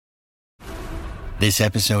This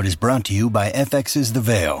episode is brought to you by FX's The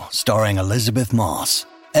Veil, starring Elizabeth Moss.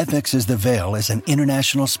 FX's The Veil is an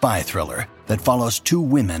international spy thriller that follows two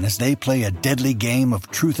women as they play a deadly game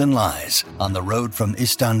of truth and lies on the road from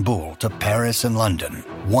Istanbul to Paris and London.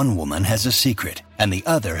 One woman has a secret, and the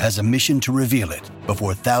other has a mission to reveal it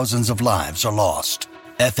before thousands of lives are lost.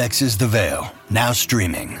 FX's The Veil, now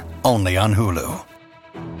streaming, only on Hulu.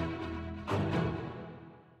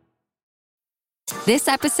 This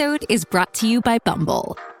episode is brought to you by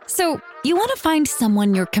Bumble. So, you want to find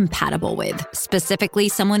someone you're compatible with, specifically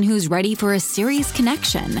someone who's ready for a serious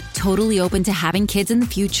connection, totally open to having kids in the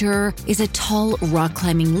future, is a tall,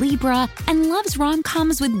 rock-climbing Libra, and loves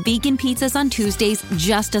rom-coms with vegan pizzas on Tuesdays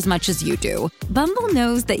just as much as you do. Bumble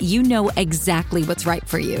knows that you know exactly what's right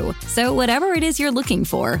for you. So whatever it is you're looking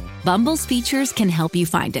for, Bumble's features can help you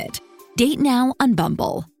find it. Date now on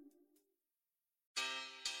Bumble.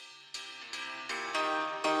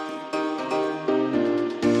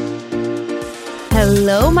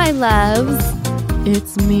 Hello, my loves.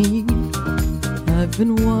 It's me. I've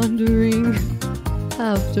been wondering.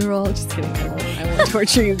 After all, just kidding. I won't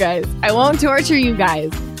torture you guys. I won't torture you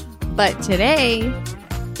guys. But today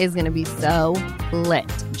is going to be so lit,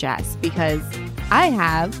 Jess, because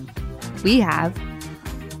we have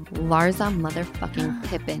Larsa motherfucking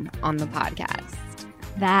Pippen on the podcast.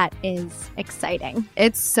 That is exciting.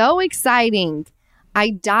 It's so exciting.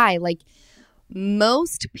 I die. Like,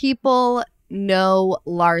 most people know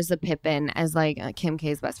Larsa Pippen as like Kim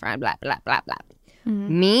K's best friend, blah, blah, blah, blah.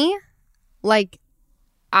 Mm-hmm. Me, like,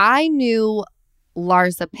 I knew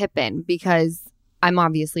Larsa Pippen because I'm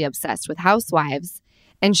obviously obsessed with Housewives,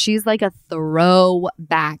 and she's like a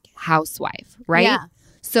throwback housewife, right? Yeah.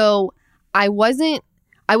 So I was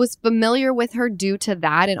familiar with her due to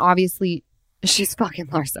that, and obviously she's fucking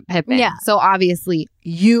Larsa Pippen. Yeah. So obviously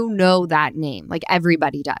you know that name, like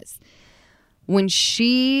everybody does. When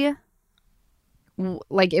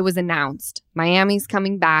it was announced, Miami's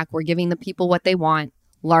coming back, we're giving the people what they want,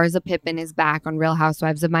 Larsa Pippen is back on Real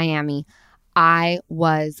Housewives of Miami, I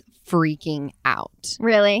was freaking out.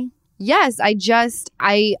 Really? Yes,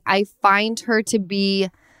 I find her to be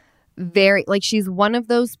very, like, she's one of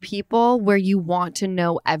those people where you want to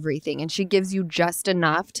know everything, and she gives you just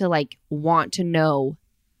enough to, like, want to know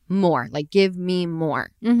more, like, give me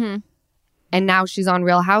more. Mm-hmm. And now she's on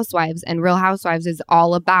Real Housewives, and Real Housewives is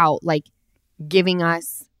all about, like, giving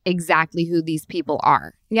us exactly who these people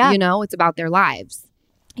are. Yeah. You know, it's about their lives.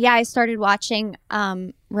 Yeah, I started watching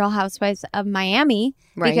Real Housewives of Miami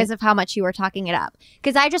because of how much you were talking it up.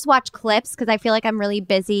 Because I just watch clips because I feel like I'm really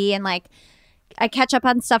busy and like I catch up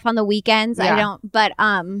on stuff on the weekends. Yeah. I don't, but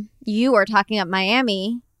you were talking up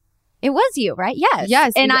Miami. It was you, right? Yes.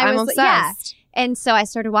 Yes, and I'm was, obsessed. Yeah. And so I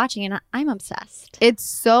started watching and I'm obsessed. It's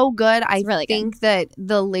so good. I really think that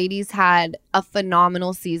the ladies had a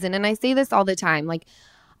phenomenal season. And I say this all the time. Like,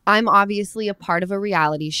 I'm obviously a part of a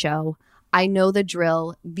reality show. I know the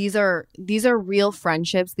drill. These are real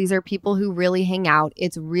friendships. These are people who really hang out.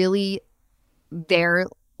 It's really their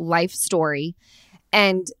life story.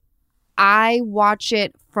 And I watch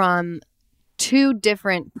it from two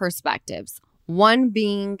different perspectives. One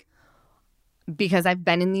being because I've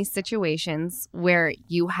been in these situations where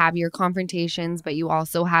you have your confrontations, but you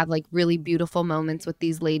also have like really beautiful moments with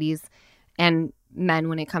these ladies and men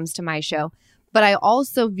when it comes to my show. But I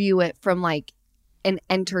also view it from like an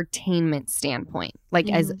entertainment standpoint, like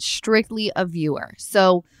as strictly a viewer.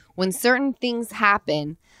 So when certain things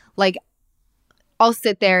happen, like I'll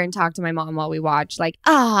sit there and talk to my mom while we watch, like,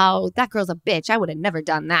 oh, that girl's a bitch. I would have never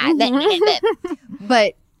done that.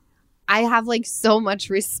 But I have like so much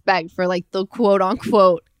respect for like the quote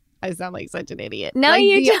unquote, I sound like such an idiot. No, like,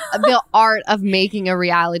 you don't. The art of making a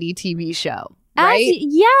reality TV show, right?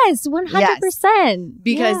 Yes, 100%.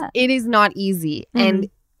 Because it is not easy. Mm-hmm. And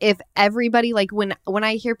if everybody, like when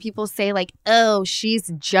I hear people say like, oh,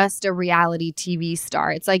 she's just a reality TV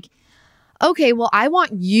star, it's like, okay, well, I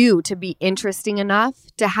want you to be interesting enough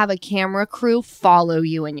to have a camera crew follow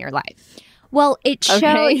you in your life. Well, it shows,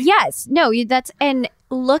 Okay. yes. No, that's, and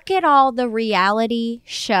look at all the reality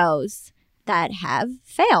shows that have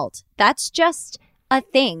failed. That's just a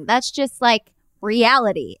thing. That's just like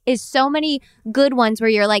reality is so many good ones where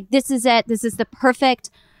you're like, this is it. This is the perfect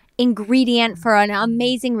ingredient for an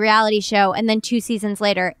amazing reality show. And then 2 seasons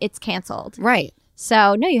later, it's canceled. Right.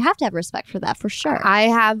 So, no, you have to have respect for that for sure. I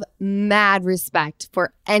have mad respect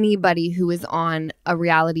for anybody who is on a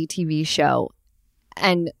reality TV show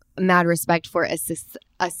and mad respect for a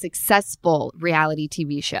successful reality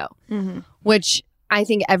TV show, which I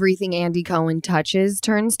think everything Andy Cohen touches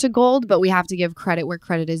turns to gold, but we have to give credit where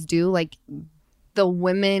credit is due. Like the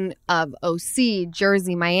women of OC,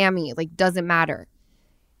 Jersey, Miami, like doesn't matter.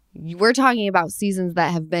 we're talking about seasons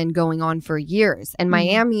that have been going on for years. And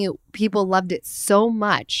Miami, people loved it so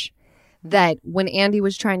much that when Andy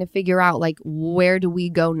was trying to figure out, like, where do we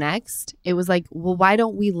go next? It was like, well, why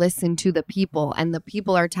don't we listen to the people? And the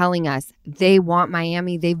people are telling us they want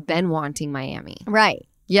Miami. They've been wanting Miami. Right.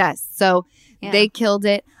 Yes. So they killed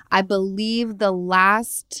it. I believe the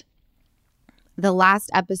last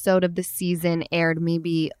episode of the season aired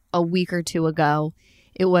maybe a week or two ago.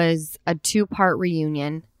 It was a 2-part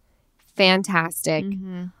reunion. Fantastic.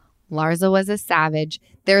 Larsa was a savage.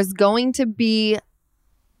 There's going to be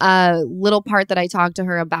a little part that I talked to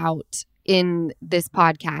her about in this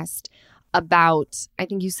podcast about, I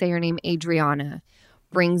think you say her name, Adriana,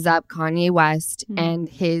 brings up Kanye West and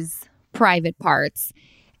his private parts,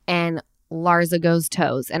 and Larsa goes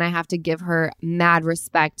toes. And I have to give her mad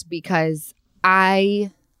respect because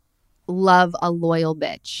I love a loyal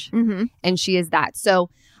bitch, and she is that. So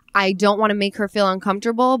I don't want to make her feel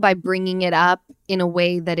uncomfortable by bringing it up in a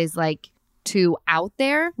way that is like too out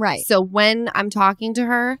there. Right. So when I'm talking to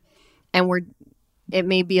her and it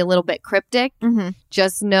may be a little bit cryptic,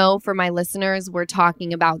 just know for my listeners, we're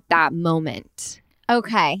talking about that moment.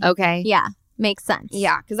 Okay. Okay. Yeah. Makes sense.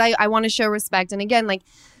 Yeah. Because I want to show respect. And again, like,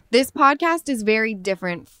 this podcast is very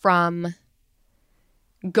different from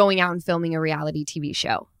going out and filming a reality TV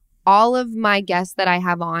show. All of my guests that I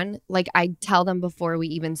have on, like, I tell them before we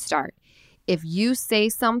even start, if you say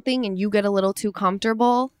something and you get a little too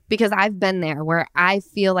comfortable, because I've been there where I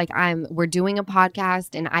feel like we're doing a podcast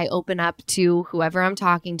and I open up to whoever I'm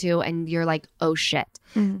talking to and you're like, oh shit,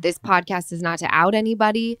 this podcast is not to out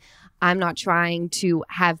anybody. I'm not trying to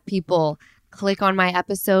have people click on my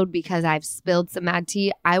episode because I've spilled some mad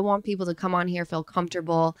tea. I want people to come on here, feel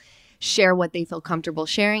comfortable, share what they feel comfortable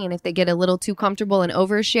sharing. And if they get a little too comfortable and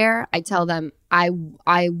overshare, I tell them I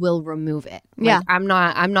will remove it. Like, I'm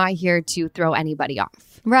not here to throw anybody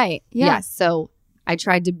off. Right. Yeah. Yes. So I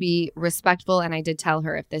tried to be respectful, and I did tell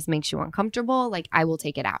her, if this makes you uncomfortable, like, I will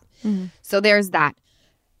take it out. So there's that.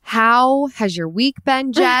 How has your week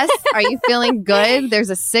been, Jess? Are you feeling good? There's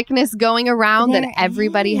a sickness going around that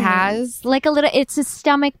everybody has. Like it's a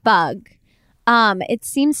stomach bug. It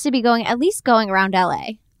seems to be going around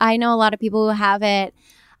LA. I know a lot of people who have it.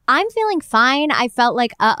 I'm feeling fine. I felt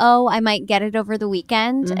like, I might get it over the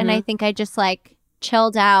weekend. And I think I just like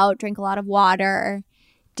chilled out, drank a lot of water,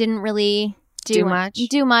 didn't really do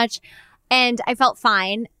much. And I felt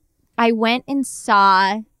fine. I went and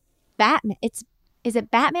saw Batman. Is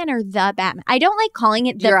it Batman or The Batman? I don't like calling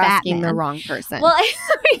it You're Batman. asking the wrong person. Well,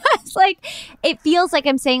 because like it feels like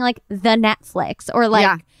I'm saying like the Netflix or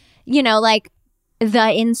like, like the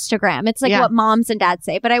Instagram. It's like what moms and dads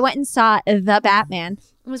say. But I went and saw The Batman.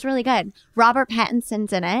 It was really good. Robert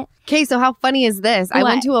Pattinson's in it. Okay, so how funny is this? What? I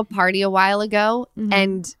went to a party a while ago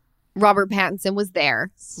and Robert Pattinson was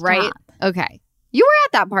there, right? Okay. You were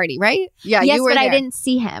at that party, right? Yeah, yes, you were but there. I didn't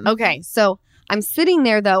see him. Okay, so I'm sitting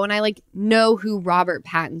there, though, and I, like, know who Robert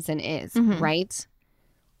Pattinson is, right?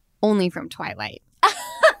 Only from Twilight.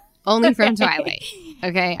 Only from Twilight.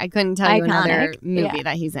 Okay? I couldn't tell you another movie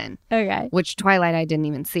that he's in. Okay. Which Twilight I didn't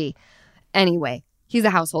even see. Anyway, he's a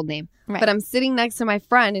household name. Right. But I'm sitting next to my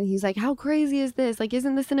friend, and he's like, how crazy is this? Like,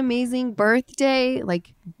 isn't this an amazing birthday?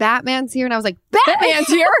 Like, Batman's here. And I was like, Batman's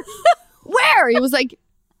here? Where? He was like,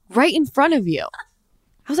 right in front of you.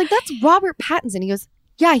 I was like, that's Robert Pattinson. He goes,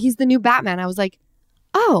 yeah, he's the new Batman. I was like,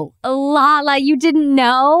 oh. Lala, you didn't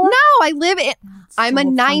know? No, I'm a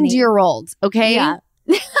 90-year-old, okay? Yeah.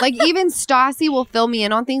 Like, even Stassi will fill me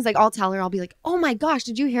in on things. Like, I'll tell her, I'll be like, oh my gosh,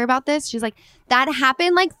 did you hear about this? She's like, that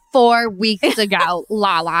happened like 4 weeks ago,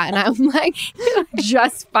 Lala. And I'm like,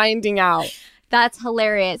 just finding out. That's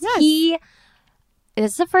hilarious. Yes.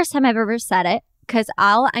 This is the first time I've ever said it. Because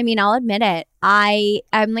I'll admit it.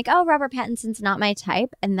 I'm like, oh, Robert Pattinson's not my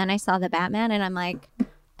type. And then I saw The Batman and I'm like,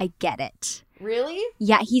 I get it. Really?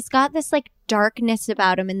 Yeah, he's got this like darkness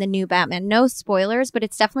about him in the new Batman. No spoilers, but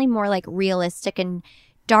it's definitely more like realistic and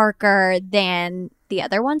darker than the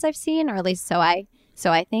other ones I've seen, or at least so I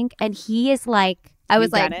think. And he is like, I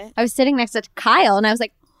was sitting next to Kyle and I was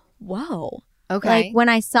like, whoa. Okay. Like when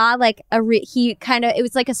I saw like it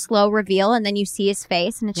was like a slow reveal and then you see his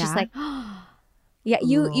face and it's just like, yeah,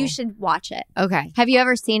 you should watch it. Okay. Have you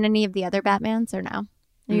ever seen any of the other Batmans or no?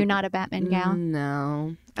 Are you not a Batman gal?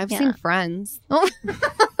 No. I've seen Friends.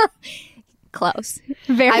 Close.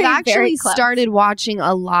 I've actually started watching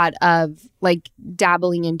a lot of like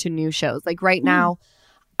dabbling into new shows. Like right now,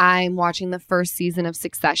 I'm watching the first season of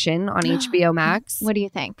Succession on HBO Max. What do you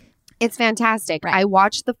think? It's fantastic. Right. I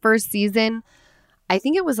watched the first season. I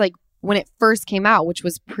think it was like when it first came out, which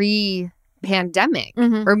was pre-pandemic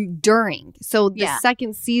or during. So the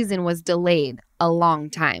second season was delayed a long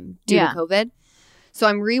time due to COVID. So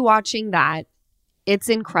I'm rewatching that. It's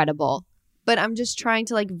incredible. But I'm just trying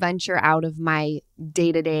to like venture out of my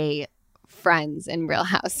day-to-day Friends and Real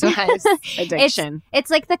Housewives addiction. It's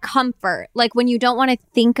like the comfort. Like when you don't want to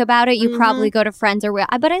think about it, you probably go to Friends or Real.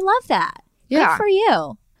 But I love that. Yeah. Good for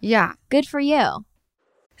you. Yeah. Good for you.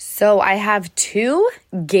 So I have 2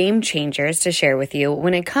 game changers to share with you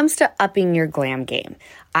when it comes to upping your glam game.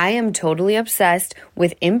 I am totally obsessed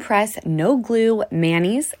with Impress No Glue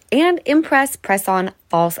Manis and Impress Press-On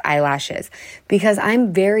False Eyelashes because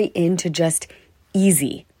I'm very into just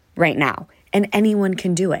easy right now, and anyone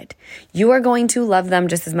can do it. You are going to love them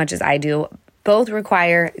just as much as I do. Both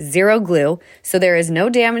require 0 glue, so there is no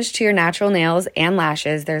damage to your natural nails and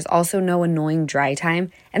lashes. There's also no annoying dry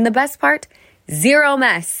time. And the best part, 0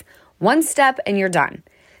 mess. 1 step and you're done.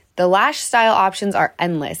 The lash style options are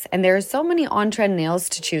endless, and there are so many on-trend nails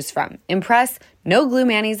to choose from. Impress, No Glue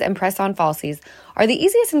Manis, and Press-On Falsies are the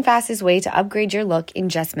easiest and fastest way to upgrade your look in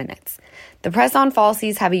just minutes. The Press-On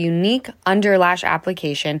Falsies have a unique under lash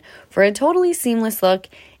application for a totally seamless look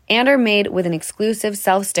and are made with an exclusive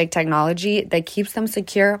self-stick technology that keeps them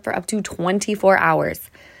secure for up to 24 hours.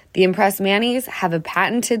 The Impress Manis have a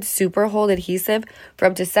patented super hold adhesive for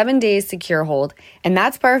up to 7 days secure hold, and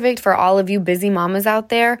that's perfect for all of you busy mamas out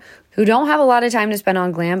there who don't have a lot of time to spend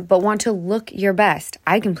on glam but want to look your best.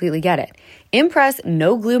 I completely get it. Impress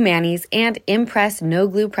No Glue Manis and Impress No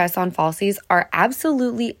Glue Press-On Falsies are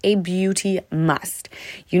absolutely a beauty must.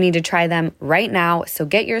 You need to try them right now, so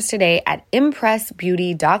get yours today at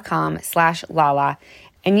impressbeauty.com/Lala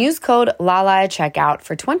and use code LALA at checkout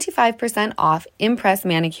for 25% off Impress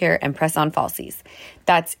Manicure and Press-On Falsies.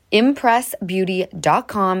 That's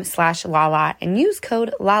impressbeauty.com/Lala and use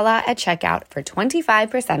code LALA at checkout for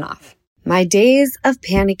 25% off. My days of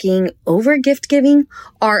panicking over gift giving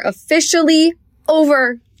are officially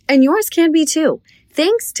over, and yours can be too.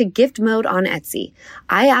 Thanks to Gift Mode on Etsy.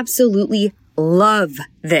 I absolutely love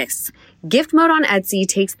this. Gift Mode on Etsy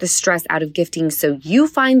takes the stress out of gifting so you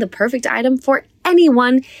find the perfect item for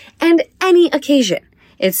anyone and any occasion.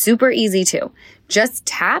 It's super easy too. Just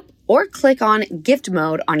tap or click on Gift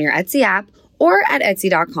Mode on your Etsy app or at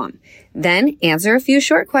Etsy.com. Then answer a few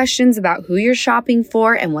short questions about who you're shopping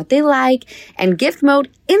for and what they like, and Gift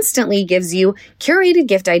Mode instantly gives you curated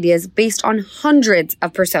gift ideas based on hundreds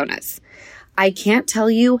of personas. I can't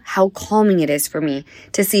tell you how calming it is for me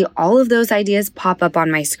to see all of those ideas pop up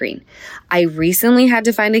on my screen. I recently had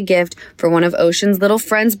to find a gift for one of Ocean's little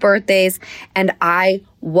friends' birthdays, and I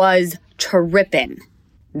was tripping.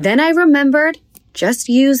 Then I remembered, just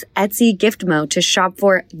use Etsy Gift Mode to shop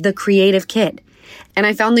for the creative kid. And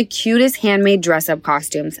I found the cutest handmade dress-up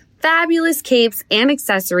costumes, fabulous capes, and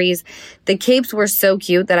accessories. The capes were so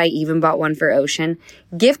cute that I even bought one for Ocean.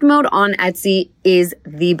 Gift Mode on Etsy is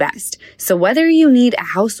the best. So whether you need a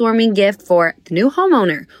housewarming gift for the new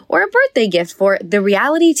homeowner or a birthday gift for the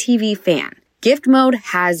reality TV fan, Gift Mode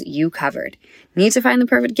has you covered. Need to find the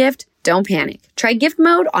perfect gift? Don't panic. Try Gift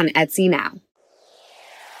Mode on Etsy now.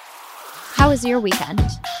 How was your weekend?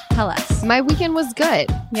 Tell us. My weekend was good.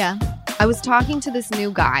 Yeah. I was talking to this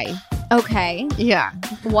new guy. Okay. Yeah.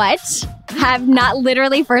 What? Have not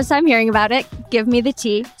literally first time hearing about it. Give me the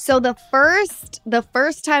tea. So the first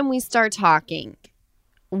time we start talking,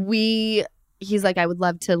 he's like, I would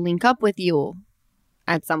love to link up with you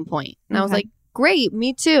at some point. And I was like, great,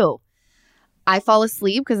 me too. I fall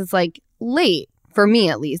asleep because it's like late for me,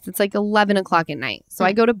 at least. It's like 11 o'clock at night. So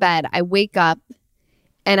I go to bed, I wake up,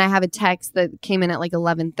 and I have a text that came in at like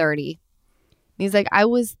 11:30. He's like, I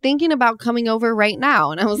was thinking about coming over right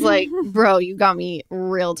now. And I was like, bro, you got me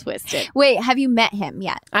real twisted. Wait, have you met him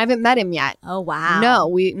yet? I haven't met him yet. Oh, wow.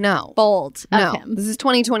 No. Bold of No. him. This is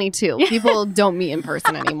 2022. People don't meet in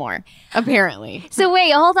person anymore, apparently. So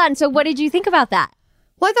wait, hold on. So what did you think about that?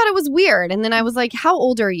 Well, I thought it was weird. And then I was like, how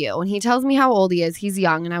old are you? And he tells me how old he is. He's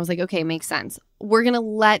young. And I was like, okay, makes sense. We're going to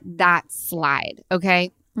let that slide.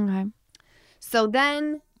 Okay. Okay. So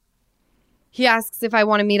then he asks if I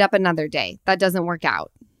want to meet up another day. That doesn't work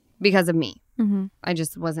out because of me. Mm-hmm. I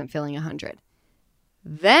just wasn't feeling 100.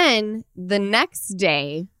 Then the next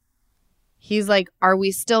day, he's like, are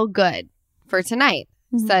we still good for tonight?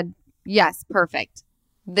 Mm-hmm. Said, yes, perfect.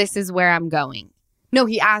 This is where I'm going. No,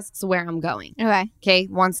 he asks where I'm going. Okay,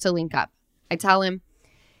 wants to link up. I tell him.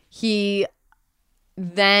 He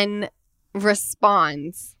then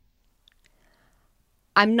responds,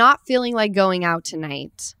 I'm not feeling like going out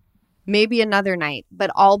tonight. Maybe another night, but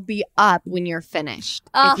I'll be up when you're finished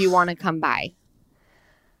if you want to come by.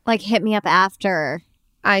 Like, hit me up after.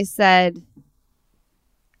 I said,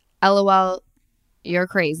 LOL, you're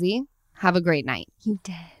crazy. Have a great night. You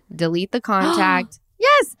did. Delete the contact.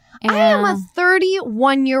 Yes, I am a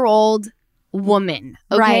 31-year-old woman,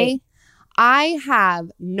 okay? Right. I have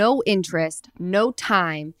no interest, no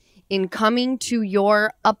time in coming to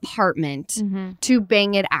your apartment to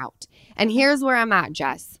bang it out. And here's where I'm at,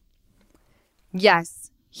 Jess.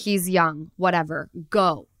 Yes, he's young, whatever.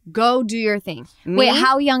 Go do your thing. Wait,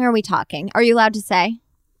 how young are we talking? Are you allowed to say?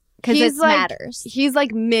 Because it matters. He's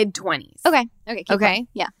like mid-20s. Okay. Keep going.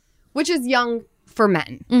 Yeah. Which is young for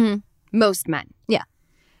men. Most men. Yeah.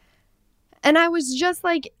 And I was just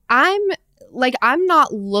like, I'm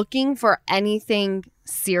not looking for anything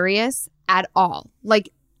serious at all. Like,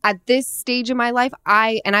 at this stage of my life,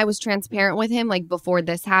 I was transparent with him, like, before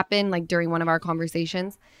this happened, like, during one of our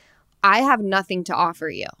conversations. I have nothing to offer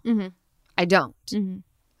you. I don't.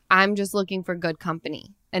 I'm just looking for good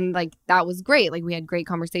company. And, like, that was great. Like, we had great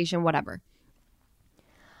conversation, whatever.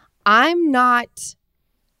 I'm not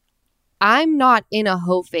in a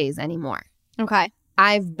hoe phase anymore. Okay.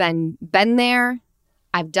 I've been there.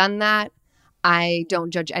 I've done that. I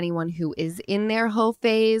don't judge anyone who is in their hoe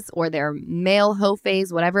phase or their male hoe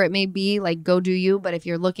phase, whatever it may be. Like, go do you. But if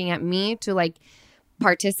you're looking at me to, like,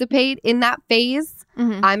 participate in that phase,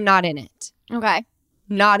 I'm not in it. Okay.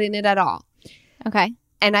 Not in it at all. Okay.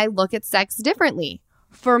 And I look at sex differently.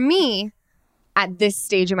 For me, at this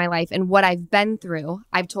stage of my life and what I've been through,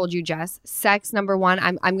 I've told you, Jess, sex, number one,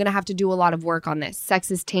 I'm going to have to do a lot of work on this.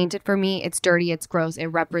 Sex is tainted for me. It's dirty. It's gross. It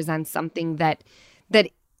represents something that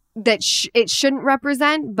it shouldn't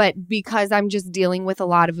represent, but because I'm just dealing with a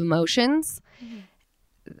lot of emotions,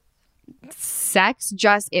 sex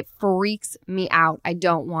it freaks me out. I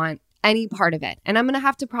don't want any part of it. And I'm going to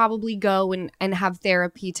have to probably go and have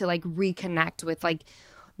therapy to, like, reconnect with, like,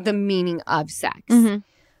 the meaning of sex.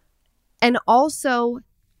 And also,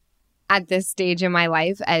 at this stage in my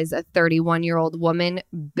life, as a 31-year-old woman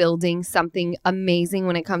building something amazing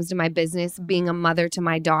when it comes to my business, being a mother to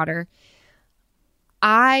my daughter,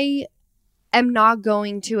 I am not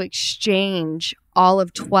going to exchange all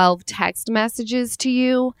of 12 text messages to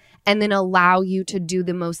you and then allow you to do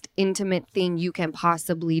the most intimate thing you can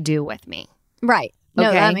possibly do with me. Right. No,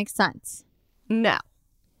 Okay? that makes sense. No.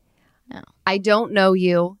 I don't know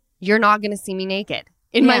you. You're not going to see me naked.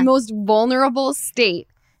 In my most vulnerable state,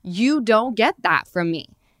 you don't get that from me.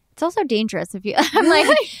 It's also dangerous if you, I'm like,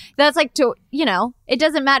 that's like, it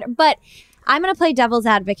doesn't matter. But I'm going to play devil's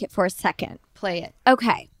advocate for a second. Play it.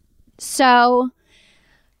 Okay. So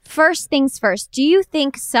first things first, do you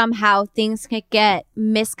think somehow things could get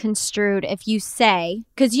misconstrued if you say,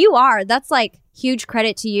 because that's like huge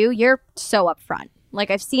credit to you. You're so upfront. Like,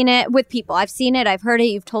 I've seen it with people. I've seen it. I've heard it.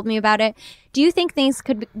 You've told me about it. Do you think things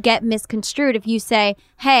could get misconstrued if you say,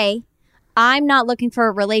 hey, I'm not looking for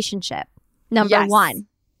a relationship, number one?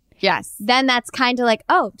 Yes. Then that's kind of like,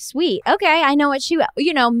 oh, sweet. Okay, I know what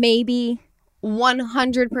maybe.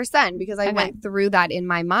 100%, because I went through that in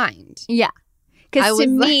my mind. Yeah. Because to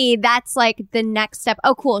me, that's like the next step.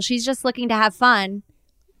 Oh, cool. She's just looking to have fun.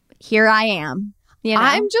 Here I am. You know?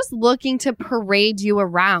 I'm just looking to parade you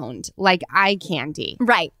around like eye candy.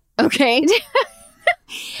 Right. Okay.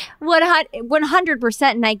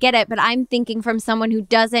 100%. And I get it. But I'm thinking from someone who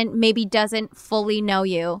doesn't fully know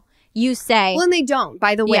you. You say. Well, and they don't,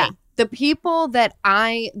 by the way. Yeah. The people the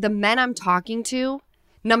men I'm talking to,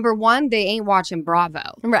 number one, they ain't watching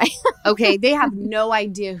Bravo. Right. Okay. They have no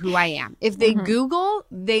idea who I am. If they Google,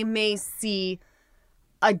 they may see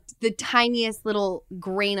the tiniest little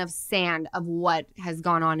grain of sand of what has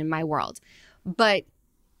gone on in my world. But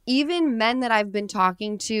even men that I've been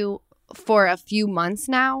talking to for a few months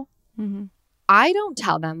now, I don't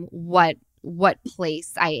tell them what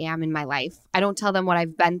place I am in my life. I don't tell them what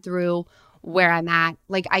I've been through, where I'm at.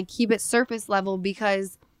 Like, I keep it surface level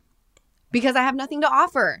because I have nothing to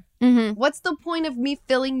offer. What's the point of me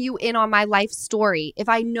filling you in on my life story if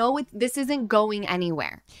I know this isn't going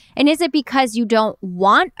anywhere? And is it because you don't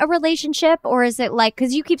want a relationship, or is it like,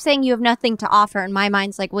 because you keep saying you have nothing to offer, and my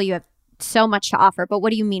mind's like, well, you have so much to offer, but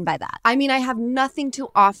what do you mean by that? I mean, I have nothing to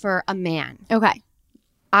offer a man. Okay.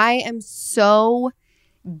 I am so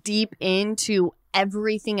deep into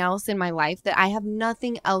everything else in my life that I have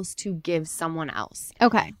nothing else to give someone else.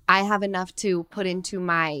 Okay. I have enough to put into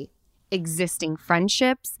my existing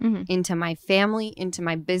friendships, into my family, into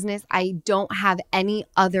my business. I don't have any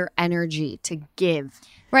other energy to give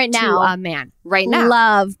right now to a man. Right now.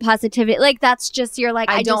 Love, positivity. Like, that's just, you're like,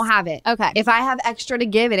 I don't have it. Okay. If I have extra to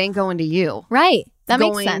give, it ain't going to you. Right. That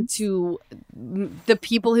makes going sense. To the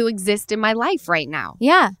people who exist in my life right now.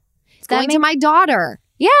 Yeah. It's going to my daughter.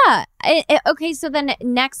 Yeah. Okay. So then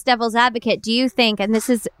next devil's advocate, do you think, and this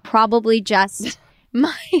is probably just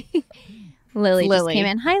my... Lily just came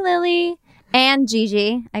in. Hi, Lily. And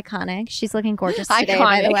Gigi, iconic. She's looking gorgeous today,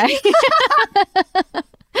 by the way.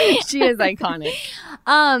 She is iconic.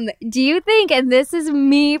 Do you think, and this is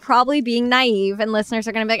me probably being naive, and listeners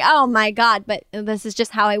are going to be like, oh my God, but this is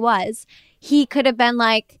just how I was. He could have been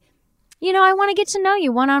like, you know, I want to get to know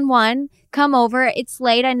you one-on-one. Come over. It's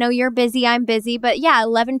late. I know you're busy. I'm busy. But yeah,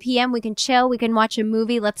 11 p.m. we can chill. We can watch a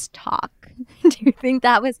movie. Let's talk. Do you think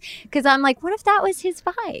that was, because I'm like, what if that was his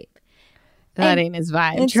vibe? That ain't his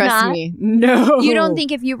vibe. It's Trust not? me. No. You don't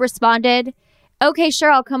think if you responded, okay,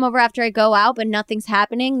 sure, I'll come over after I go out, but nothing's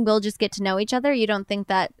happening, we'll just get to know each other? You don't think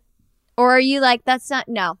that? Or are you like, that's not,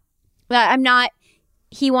 no. I'm not,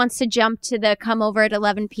 he wants to jump to the come over at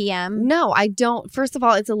 11 p.m.? No, I don't. First of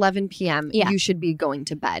all, it's 11 p.m. Yeah. You should be going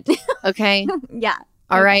to bed. Okay? Yeah.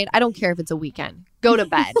 All right? I don't care if it's a weekend. Go to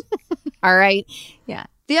bed. All right? Yeah.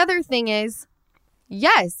 The other thing is,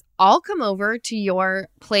 yes, I'll come over to your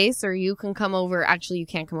place, or you can come over. Actually, you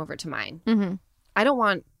can't come over to mine. Mm-hmm. I don't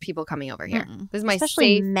want people coming over here. This is my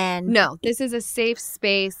Especially safe. men. No, this is a safe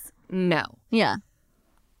space. No. Yeah.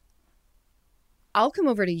 I'll come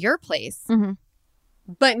over to your place, Mhm.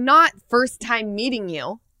 but not first time meeting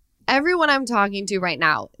you. Everyone I'm talking to right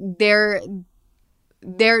now, they're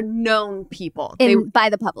known people. By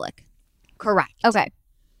the public. Correct. Okay.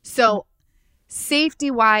 So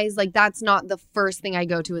safety wise, like that's not the first thing I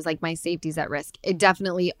go to is like my safety's at risk. It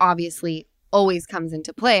definitely, obviously, always comes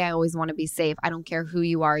into play. I always want to be safe. I don't care who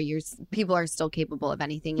you are. People are still capable of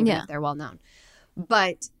anything, even if they're well known.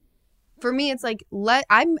 But for me, it's like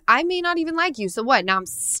I may not even like you. So what? Now I'm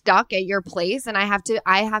stuck at your place, and I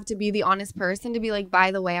have to be the honest person to be like,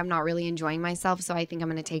 by the way, I'm not really enjoying myself, so I think I'm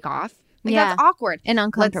going to take off. Like that's awkward and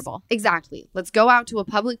uncomfortable. Exactly. Let's go out to a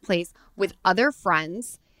public place with other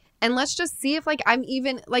friends, and let's just see if like I'm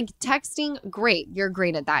even like texting. Great, you're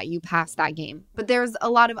great at that. You passed that game. But there's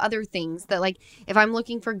a lot of other things that like if I'm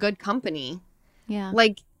looking for good company,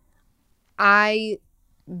 like I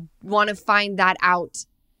want to find that out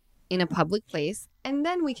in a public place, and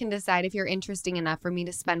then we can decide if you're interesting enough for me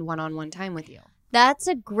to spend one-on-one time with you. That's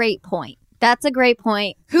a great point. That's a great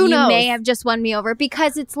point. Who knows? You may have just won me over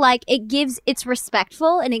because it's like it's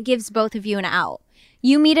respectful and it gives both of you an out.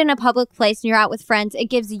 You meet in a public place and you're out with friends. It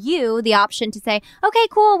gives you the option to say, okay,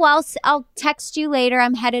 cool. Well, I'll text you later.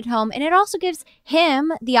 I'm headed home. And it also gives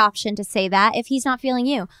him the option to say that if he's not feeling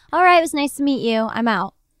you. All right, it was nice to meet you. I'm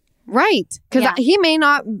out. Right. Because he may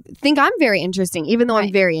not think I'm very interesting, even though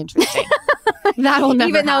I'm very interesting. That'll never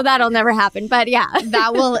Even though happen. that'll never happen. But yeah.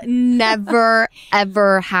 That will never,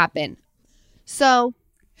 ever happen. So,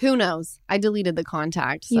 who knows? I deleted the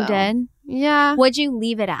contact. So. You did? Yeah. What'd you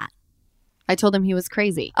leave it at? I told him he was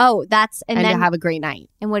crazy. Oh, that's... And then to have a great night.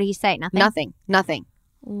 And what did he say? Nothing? Nothing.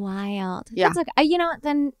 Wild. Yeah. That's okay. You know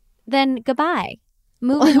what? Then goodbye.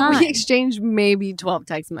 Moving on. We exchanged maybe 12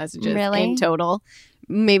 text messages in total.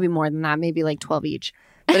 Maybe more than that. Maybe like 12 each.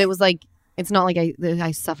 But it was like, it's not like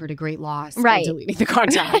I suffered a great loss by deleting the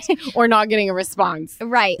contact or not getting a response.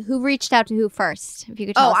 Right. Who reached out to who first? If you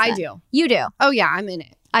could tell us I that. do. You do? Oh, yeah. I'm in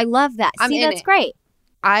it. I love that. I'm See, in that's it. great.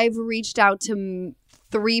 I've reached out to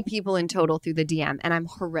 3 people in total through the DM, and I'm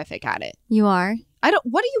horrific at it. You are?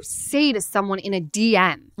 What do you say to someone in a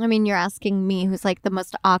DM? I mean, you're asking me, who's like the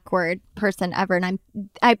most awkward person ever, and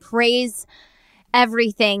I praise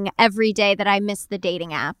everything every day that I miss the dating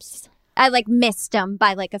apps. I like missed them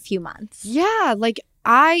by like a few months. Yeah, like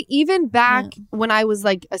I even back when I was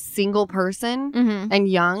like a single person and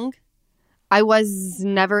young, I was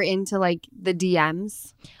never into like the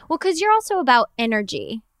DMs. Well, because you're also about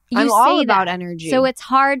energy. I'm all about energy. So it's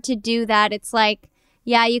hard to do that. It's like,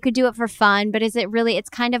 yeah, you could do it for fun, but is it really, it's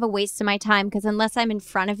kind of a waste of my time because unless I'm in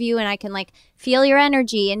front of you and I can like feel your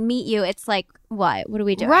energy and meet you, it's like, what are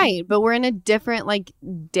we doing? Right, but we're in a different like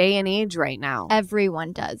day and age right now.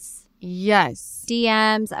 Everyone does. Yes.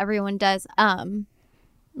 DMs, everyone does.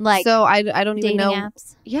 Like so I don't even know.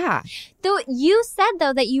 Apps. Yeah. Though you said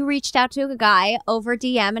though that you reached out to a guy over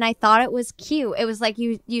DM and I thought it was cute. It was like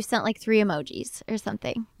you sent like 3 emojis or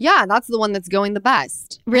something. Yeah, that's the one that's going the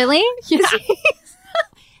best. Really? Yeah.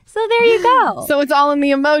 So there you go. So it's all in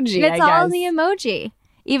the emoji. It's all in the emoji.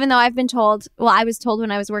 Even though I've been told, well, I was told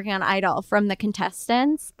when I was working on Idol from the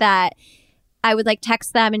contestants that I would like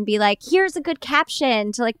text them and be like, here's a good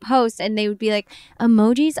caption to like post. And they would be like,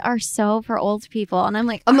 emojis are so for old people. And I'm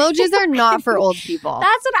like, emojis are not for old people.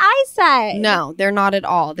 That's what I said. No, they're not at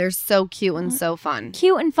all. They're so cute and so fun.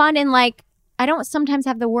 Cute and fun. And like, I don't sometimes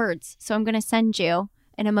have the words. So I'm going to send you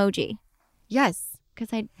an emoji. Yes. Because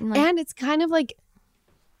I like, and it's kind of like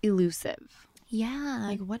elusive. Yeah.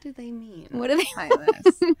 Like, what do they mean? What do they by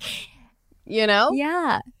this? You know?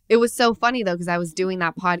 Yeah. It was so funny, though, because I was doing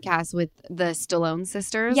that podcast with the Stallone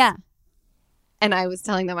sisters. Yeah. And I was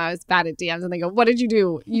telling them I was bad at DMs. And they go, what did you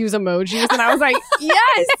do? Use emojis? And I was like,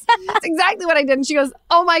 yes, that's exactly what I did. And she goes,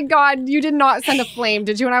 oh my God, you did not send a flame,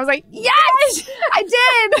 did you? And I was like, yes, I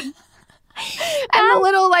did. And the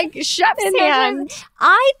little like chef's hand.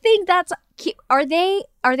 I think that's cute. Are they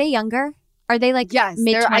younger? Are they like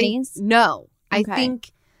mid-20s? No. Okay.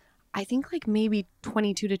 I think like maybe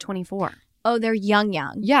 22 to 24. Oh, they're young.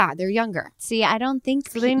 Yeah, they're younger. See, I don't think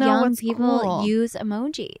So they know young what's people cool. use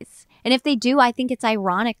emojis. And if they do, I think it's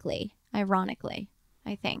ironically, I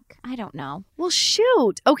think. I don't know. Well,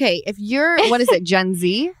 shoot. Okay, if you're, what is it, Gen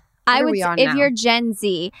Z? I would say if you're Gen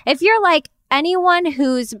Z, if you're like anyone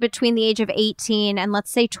who's between the age of 18 and let's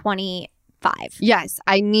say 25. Yes,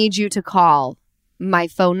 I need you to call my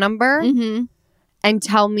phone number and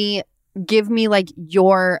give me like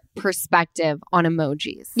your perspective on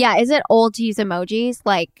emojis. Yeah, is it old to use emojis?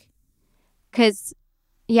 Like, because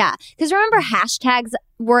remember hashtags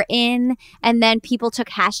were in and then people took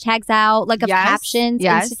hashtags out like of captions.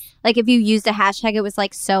 Yes. And, like if you used a hashtag, it was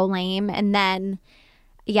like so lame. And then,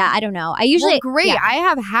 I don't know. I usually great. yeah. I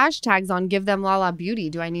have hashtags on Give Them Lala Beauty.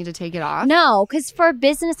 Do I need to take it off? No, because for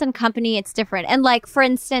business and company, it's different. And like, for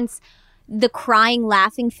instance, the crying,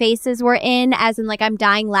 laughing faces were in, as in like I'm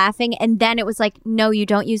dying laughing. And then it was like, no, you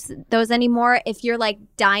don't use those anymore. If you're like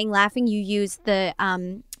dying laughing, you use the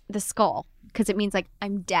skull because it means like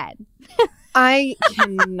I'm dead. I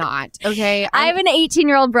cannot. Okay. I have an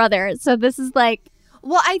 18-year-old brother. So this is like.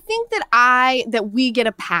 Well, I think that we get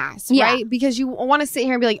a pass, right? Because you want to sit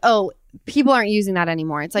here and be like, oh, people aren't using that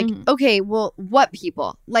anymore. It's like, okay, well, what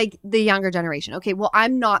people? Like the younger generation. Okay, well,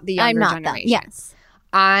 I'm not the younger generation. Them. Yes.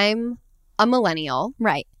 I'm a millennial.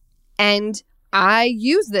 Right. And I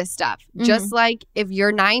use this stuff. Just like if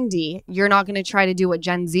you're 90, you're not going to try to do what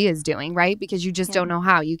Gen Z is doing, right? Because you just don't know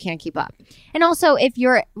how. You can't keep up. And also, if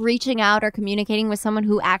you're reaching out or communicating with someone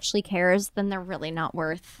who actually cares, then they're really not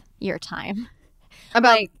worth your time.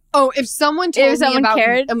 If someone told me about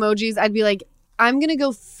cared? emojis, I'd be like, I'm going to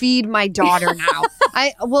go feed my daughter now.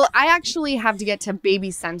 I actually have to get to baby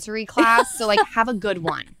sensory class. So like have a good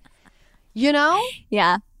one, you know?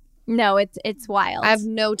 Yeah. No, it's wild. I have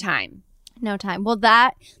no time. No time. Well,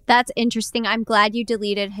 that's interesting. I'm glad you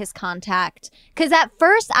deleted his contact. Because at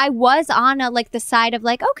first I was on the side of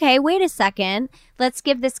like, okay, wait a second. Let's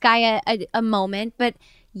give this guy a moment. But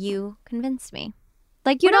you convinced me.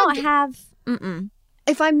 Like you don't have...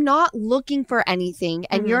 If I'm not looking for anything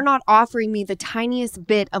and you're not offering me the tiniest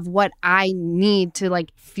bit of what I need to like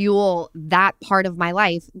fuel that part of my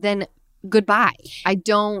life, then goodbye. I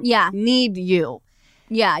don't need you.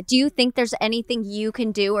 Yeah. Do you think there's anything you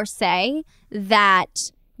can do or say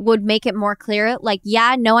that would make it more clear? Like,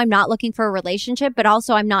 no, I'm not looking for a relationship, but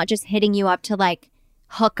also I'm not just hitting you up to like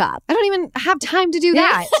hook up. I don't even have time to do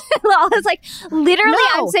that. Well, it's like literally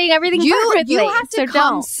I'm saying everything perfectly. You have to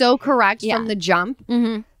come so correct Yeah. from the jump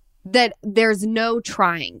that there's no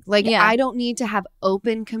trying. Like I don't need to have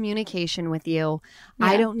open communication with you. Yeah.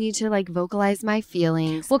 I don't need to like vocalize my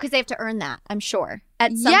feelings. Well, because they have to earn that, I'm sure.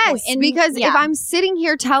 At some Yes, point. And, because if I'm sitting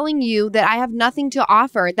here telling you that I have nothing to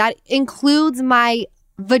offer, that includes my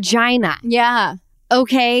vagina. Yeah.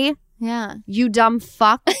 Okay? Yeah. You dumb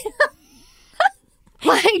fuck.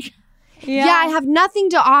 Like, I have nothing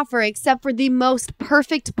to offer except for the most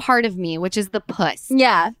perfect part of me, which is the puss.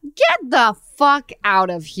 Yeah. Get the fuck out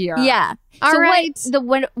of here. Yeah. All right.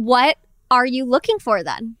 What are you looking for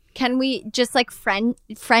then? Can we just like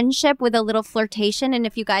friendship with a little flirtation, and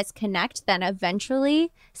if you guys connect, then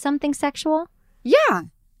eventually something sexual? Yeah.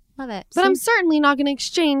 Love it. But I'm certainly not going to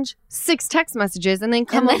exchange 6 text messages and then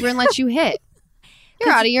come over and let you hit. You're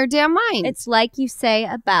out of your damn mind. It's like you say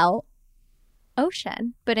about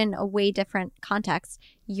Ocean, but in a way different context.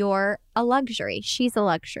 You're a luxury. She's a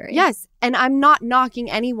luxury. Yes. And I'm not knocking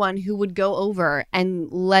anyone who would go over and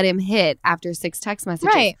let him hit after 6 text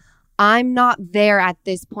messages. Right. I'm not there at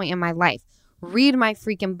this point in my life. Read my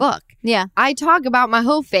freaking book. Yeah. I talk about my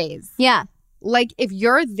hoe phase. Yeah. Like, if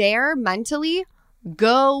you're there mentally,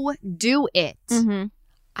 go do it. Mm-hmm.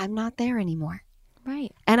 I'm not there anymore.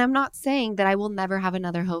 Right. And I'm not saying that I will never have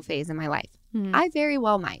another hoe phase in my life. Mm-hmm. I very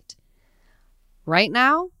well might. Right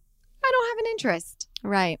now, I don't have an interest.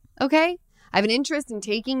 Right. Okay? I have an interest in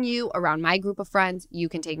taking you around my group of friends. You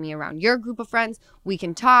can take me around your group of friends. We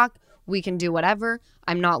can talk. We can do whatever.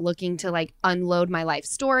 I'm not looking to like unload my life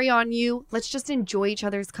story on you. Let's just enjoy each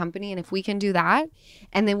other's company. And if we can do that,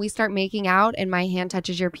 and then we start making out and my hand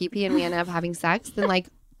touches your pee-pee and we end up having sex, then like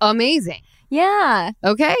amazing. Yeah.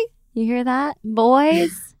 Okay? You hear that,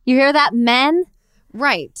 boys? You hear that, men?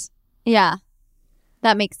 Right. Yeah.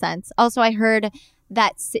 That makes sense. Also, I heard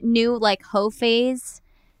that new like hoe phase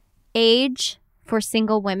age for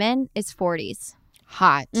single women is 40s.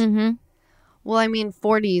 Hot. Mm-hmm. Well, I mean,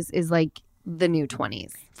 40s is like the new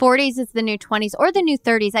 20s. 40s is the new 20s or the new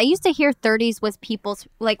 30s. I used to hear 30s was people's,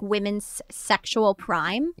 like, women's sexual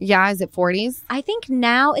prime. Yeah, is it 40s? I think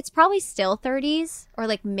now it's probably still 30s or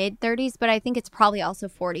like mid 30s, but I think it's probably also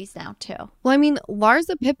 40s now too. Well, I mean,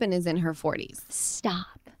 Larsa Pippen is in her 40s.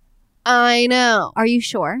 Stop. I know. Are you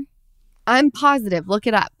sure? I'm positive. Look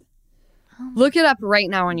it up. Look it up right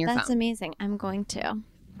now on your That's phone. amazing. I'm going to.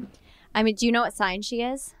 I mean, do you know what sign she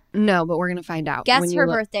is? No, but we're going to find out. Guess when you her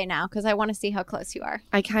look. birthday now because I want to see how close you are.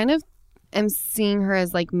 I kind of am seeing her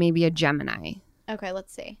as like maybe a Gemini Okay,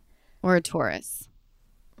 let's see. or a Taurus.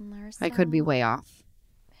 Larsa I could be way off.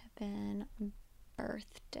 Pippen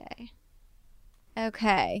birthday.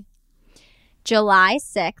 Okay. July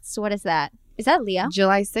 6th. What is that? Is that Leo?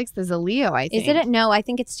 July 6th is a Leo, I think. Is it? No, I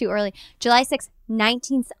think it's too early. July 6th,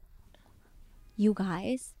 19... You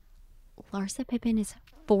guys, Larsa Pippen is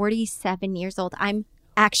 47 years old. I'm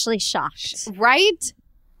actually shocked. Right?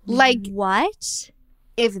 Like, What?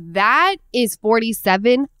 if that is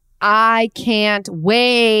 47, I can't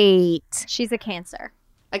wait. She's a Cancer.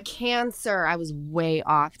 A Cancer. I was way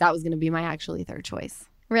off. That was going to be my actually third choice.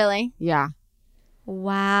 Really? Yeah.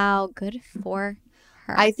 Wow. Good for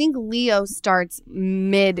her. I think Leo starts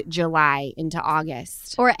mid-July into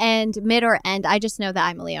August. Or end, mid or end. I just know that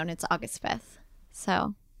I'm a Leo and it's August 5th.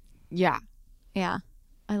 So, Yeah. yeah.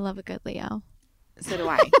 I love a good Leo. So do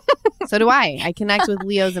I. So do I. I connect with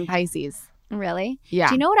Leos and Pisces. Really? Yeah.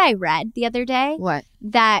 Do you know what I read the other day? What?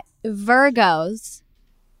 That Virgos,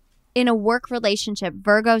 in a work relationship,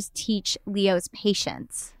 Virgos teach Leos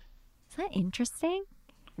patience. Is that interesting?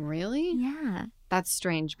 Really? Yeah. That's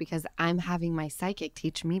strange because I'm having my psychic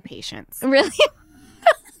teach me patience. Really?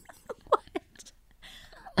 What?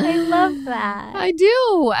 I love that. I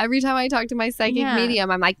do. Every time I talk to my psychic Yeah. medium,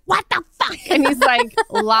 I'm like, what the fuck? And he's like,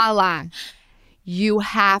 Lala, you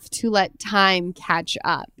have to let time catch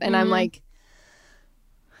up. And I'm like,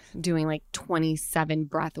 doing like 27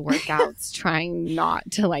 breath workouts, trying not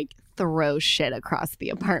to like throw shit across the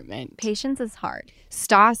apartment. Patience is hard.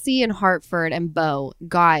 Stassi in Hartford and Bo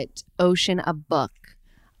got Ocean a book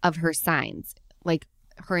of her signs, like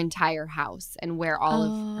her entire house and where all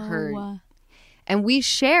of her. And we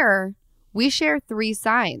share 3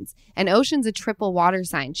 signs. And Ocean's a triple water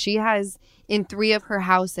sign. She has in 3 of her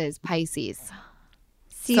houses Pisces.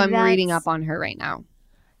 See, So I'm reading that's- up on her right now.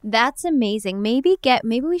 That's amazing. Maybe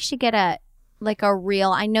we should get a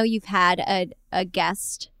real. I know you've had a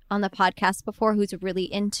guest on the podcast before who's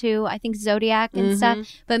really into, I think, zodiac and stuff,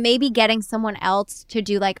 but maybe getting someone else to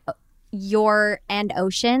do like your and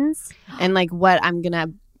Ocean's. And like what I'm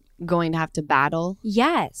going to have to battle.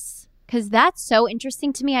 Yes. Because that's so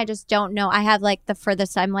interesting to me. I just don't know. I have like the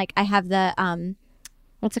furthest, I have the,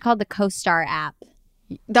 what's it called? The CoStar app.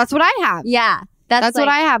 That's what I have. Yeah. That's like, what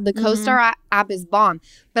I have. The CoStar app is bomb.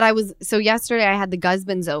 But yesterday I had the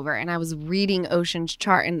Guzmans over and I was reading Ocean's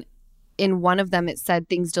chart, and in one of them it said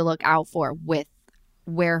things to look out for with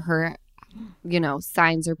where her,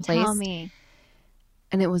 signs are placed. Tell me.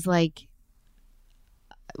 And it was like,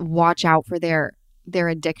 watch out for their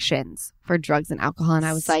addictions for drugs and alcohol. And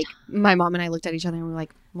I was like, my mom and I looked at each other and we were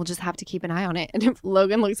like, we'll just have to keep an eye on it. And if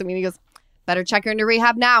Logan looks at me and he goes, better check her into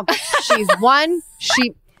rehab now. She's one.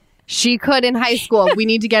 She could in high school. We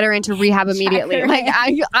need to get her into rehab immediately. Like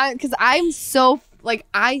because I'm so like,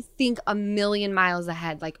 I think a million miles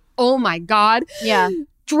ahead. Like, oh my God. Yeah.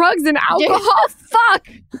 Drugs and alcohol. Fuck.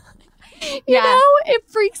 You know, it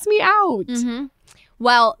freaks me out. Mm-hmm.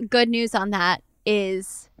 Well, good news on that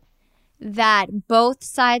is that both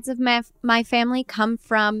sides of my family come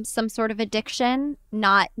from some sort of addiction,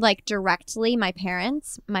 not like directly my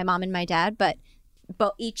parents, my mom and my dad, but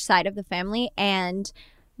each side of the family. And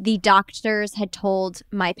the doctors had told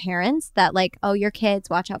my parents that like, oh, your kids,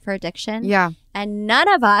 watch out for addiction. Yeah. And none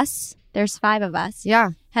of us, there's 5 of us,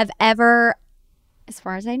 Yeah. have ever, as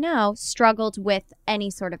far as I know, struggled with any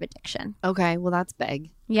sort of addiction. Okay. Well, that's big.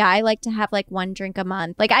 Yeah, I like to have like 1 drink a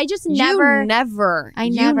month. Like I just never. I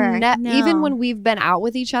You never. never. No. Even when we've been out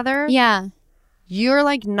with each other, Yeah. you're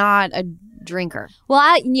like not a drinker. Well,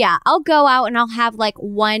 I'll go out and I'll have like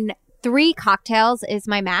 3 cocktails is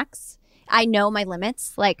my max. I know my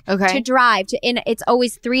limits. Like Okay. to drive it's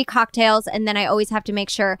always 3 cocktails, and then I always have to make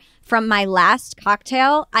sure from my last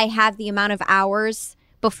cocktail I have the amount of hours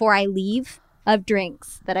before I leave of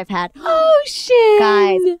drinks that I've had. Oh shit,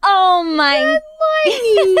 Guys, oh my!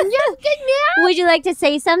 Yes, Would you like to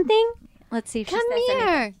say something? Let's see if she come says anything.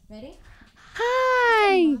 here. Ready?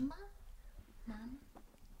 Hi.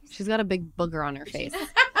 She's got a big booger on her face.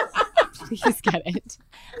 Please get it.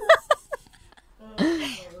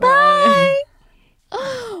 Bye.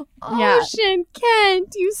 Ocean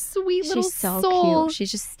Kent, you sweet little She's so soul. cute.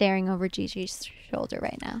 She's just staring over Gigi's shoulder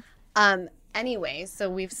right now. Anyway, so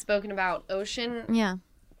we've spoken about Ocean Yeah.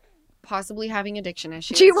 possibly having addiction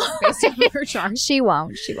issues. She won't. Based on her charge. She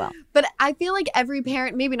won't. But I feel like every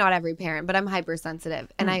parent, maybe not every parent, but I'm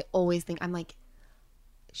hypersensitive. And I always think, I'm like,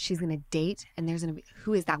 she's going to date and there's going to be,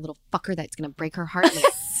 who is that little fucker that's going to break her heart? Like,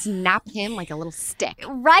 snap him like a little stick.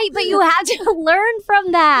 Right, but you had to learn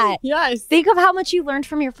from that. Yes. Think of how much you learned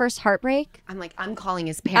from your first heartbreak. I'm like, I'm calling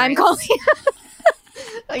his parents. I'm calling.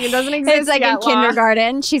 Like, it doesn't exist It's like yet, in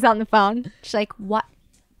kindergarten. She's on the phone. She's like, what?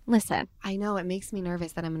 Listen. I know. It makes me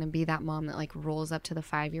nervous that I'm going to be that mom that like rolls up to the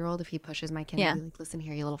 5-year-old if he pushes my kid and be like, listen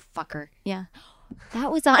here, you little fucker. Yeah.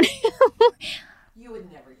 That was on. You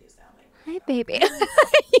would never use that language. Hi, baby.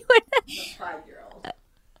 5-year-old.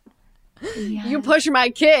 Yeah. You push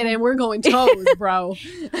my kid and we're going toes, bro.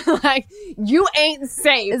 Like, you ain't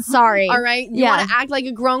safe. Sorry. All right? You want to act like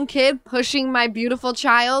a grown kid pushing my beautiful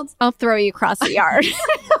child? I'll throw you across the yard.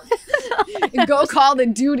 Go call the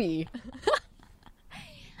duty.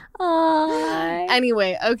 Aww.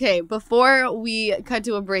 Anyway, okay, before we cut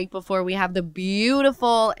to a break, before we have the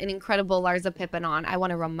beautiful and incredible Larsa Pippen on, I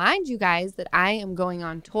want to remind you guys that I am going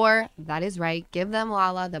on tour. That is right. Give Them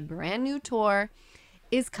Lala, the brand new tour,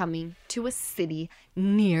 is coming to a city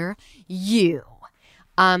near you.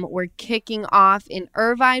 We're kicking off in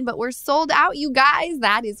Irvine, but we're sold out, you guys.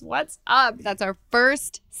 That is what's up. That's our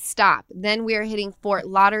first stop. Then we are hitting Fort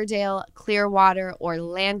Lauderdale, Clearwater,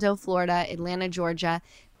 Orlando, Florida, Atlanta, Georgia,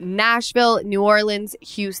 Nashville, New Orleans,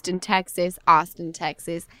 Houston, Texas, Austin,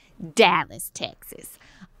 Texas, Dallas, Texas.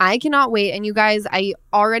 I cannot wait. And you guys, I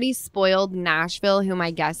already spoiled Nashville, who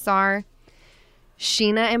my guests are.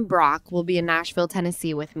 Sheena and Brock will be in Nashville,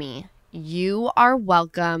 Tennessee with me. You are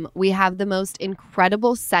welcome. We have the most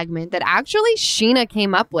incredible segment that actually Sheena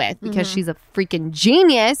came up with because she's a freaking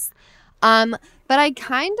genius. But I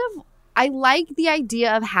like the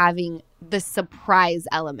idea of having the surprise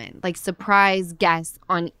element, like surprise guests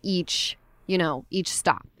on each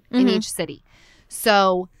stop in each city.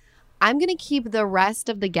 So I'm going to keep the rest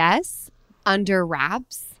of the guests under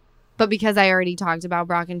wraps. But because I already talked about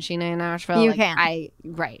Brock and Sheena in Nashville,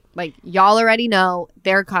 like y'all already know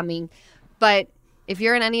they're coming. But if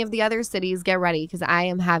you're in any of the other cities, get ready because I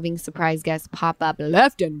am having surprise guests pop up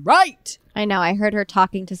left and right. I know. I heard her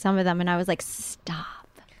talking to some of them and I was like, stop.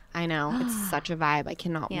 I know. It's such a vibe. I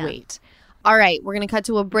cannot wait. All right. We're going to cut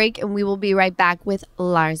to a break and we will be right back with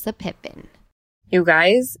Larsa Pippen. You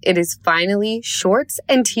guys, it is finally shorts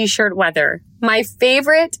and t-shirt weather. My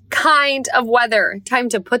favorite kind of weather. Time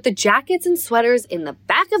to put the jackets and sweaters in the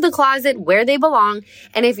back of the closet where they belong.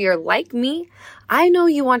 And if you're like me, I know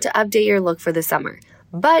you want to update your look for the summer,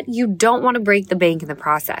 but you don't want to break the bank in the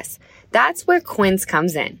process. That's where Quince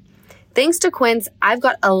comes in. Thanks to Quince, I've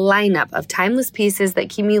got a lineup of timeless pieces that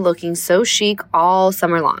keep me looking so chic all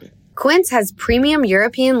summer long. Quince has premium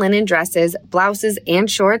European linen dresses, blouses,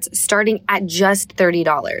 and shorts starting at just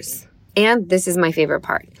 $30. And this is my favorite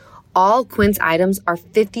part. All Quince items are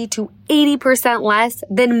 50 to 80% less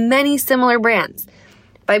than many similar brands.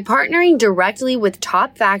 By partnering directly with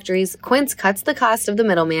top factories, Quince cuts the cost of the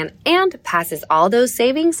middleman and passes all those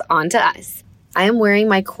savings on to us. I am wearing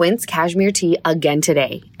my Quince cashmere tee again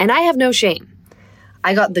today, and I have no shame.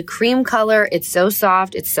 I got the cream color. It's so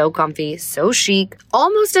soft. It's so comfy, so chic,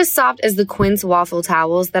 almost as soft as the Quince waffle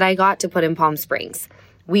towels that I got to put in Palm Springs.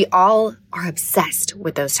 We all are obsessed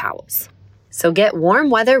with those towels. So get warm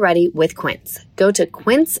weather ready with Quince. Go to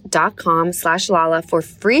quince.com/Lala for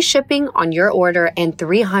free shipping on your order and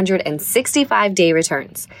 365-day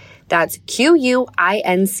returns. That's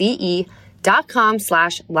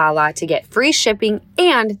QUINCE.com/Lala to get free shipping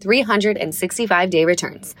and 365-day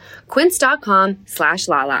returns.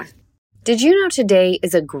 Quince.com/Lala. Did you know today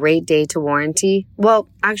is a great day to warranty? Well,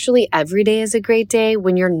 actually, every day is a great day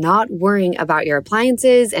when you're not worrying about your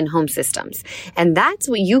appliances and home systems. And that's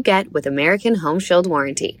what you get with American Home Shield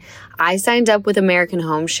Warranty. I signed up with American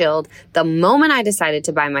Home Shield the moment I decided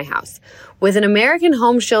to buy my house. With an American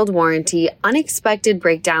Home Shield warranty, unexpected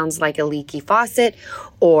breakdowns like a leaky faucet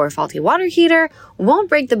or faulty water heater won't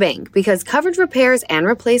break the bank because covered repairs and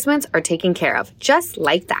replacements are taken care of just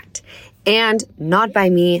like that. And not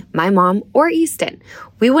by me, my mom, or Easton.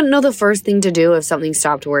 We wouldn't know the first thing to do if something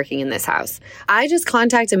stopped working in this house. I just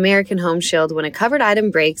contact American Home Shield when a covered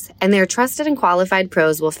item breaks, and their trusted and qualified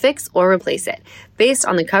pros will fix or replace it based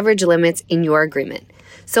on the coverage limits in your agreement.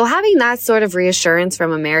 So having that sort of reassurance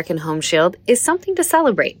from American Home Shield is something to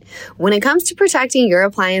celebrate. When it comes to protecting your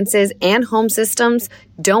appliances and home systems,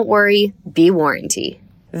 don't worry, be warranty.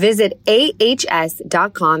 Visit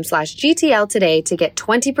ahs.com/GTL today to get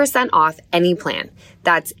 20% off any plan.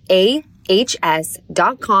 That's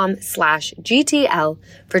ahs.com/GTL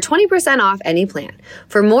for 20% off any plan.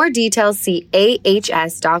 For more details, see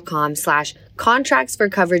ahs.com/contracts for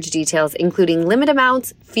coverage details, including limit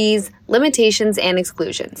amounts, fees, limitations, and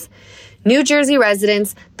exclusions. New Jersey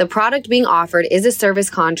residents, the product being offered is a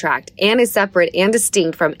service contract and is separate and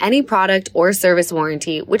distinct from any product or service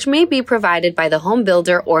warranty, which may be provided by the home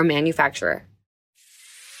builder or manufacturer.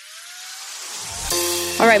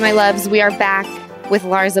 All right, my loves, we are back with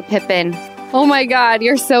Larsa Pippen. Oh my God,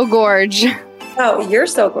 you're so gorge. Oh, you're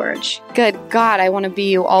so gorge. Good God, I want to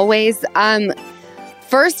be you always.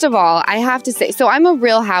 First of all, I have to say, so I'm a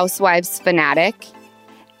Real Housewives fanatic.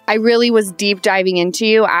 I really was deep diving into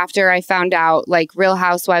you after I found out like Real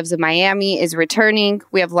Housewives of Miami is returning.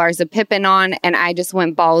 We have Larsa Pippen on, and I just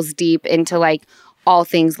went balls deep into like all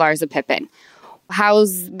things Larsa Pippen.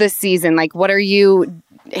 How's the season? Like, what are you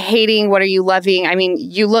hating? What are you loving? I mean,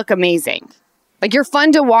 you look amazing. Like, you're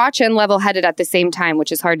fun to watch and level-headed at the same time,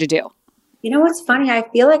 which is hard to do. You know what's funny? I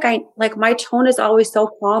feel like my tone is always so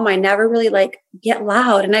calm. I never really like get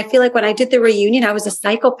loud. And I feel like when I did the reunion, I was a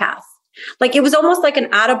psychopath. Like, it was almost like an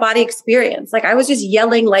out-of-body experience. Like, I was just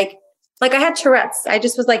yelling like I had Tourette's. I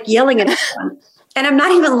just was like yelling at everyone. And I'm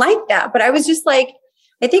not even like that. But I was just like,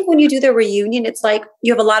 I think when you do the reunion, it's like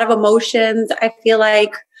you have a lot of emotions. I feel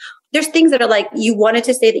like there's things that are like you wanted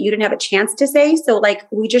to say that you didn't have a chance to say. So like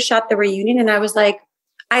we just shot the reunion and I was like,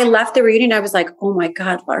 I left the reunion. I was like, oh my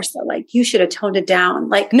God, Larsa, like you should have toned it down.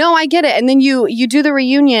 Like, no, I get it. And then you do the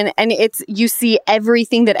reunion and you see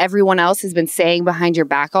everything that everyone else has been saying behind your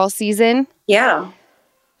back all season. Yeah.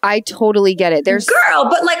 I totally get it. There's girl,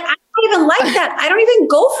 but like, I don't even like that. I don't even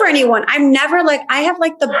go for anyone. I'm never like, I have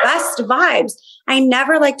like the best vibes. I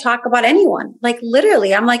never like talk about anyone. Like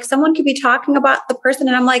literally, I'm like, someone could be talking about the person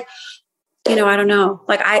and I'm like, you know, I don't know.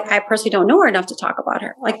 Like, I personally don't know her enough to talk about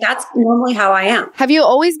her. Like, that's normally how I am. Have you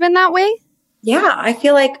always been that way? Yeah. I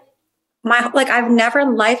feel like I've never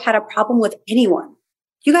in life had a problem with anyone.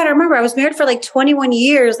 You got to remember, I was married for like 21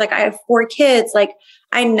 years. Like, I have 4 kids. Like,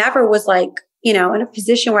 I never was like, you know, in a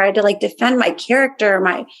position where I had to like defend my character,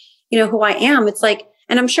 my, you know, who I am. It's like,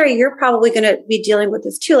 and I'm sure you're probably going to be dealing with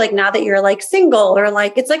this too. Like, now that you're like single or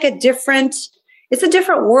like, it's like it's a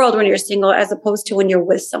different world when you're single as opposed to when you're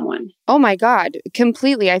with someone. Oh my God,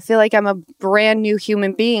 completely. I feel like I'm a brand new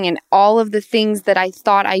human being and all of the things that I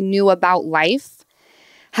thought I knew about life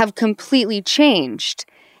have completely changed.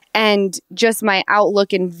 And just my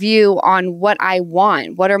outlook and view on what I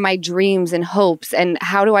want, what are my dreams and hopes, and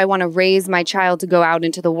how do I want to raise my child to go out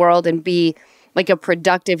into the world and be like a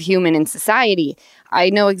productive human in society. I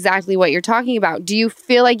know exactly what you're talking about. Do you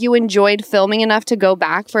feel like you enjoyed filming enough to go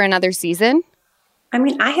back for another season? I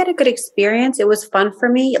mean, I had a good experience. It was fun for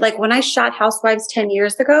me. Like when I shot Housewives 10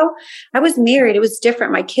 years ago, I was married. It was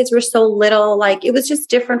different. My kids were so little. Like it was just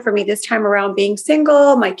different for me this time around, being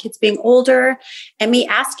single, my kids being older, and me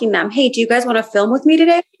asking them, hey, do you guys want to film with me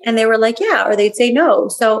today? And they were like, yeah, or they'd say no.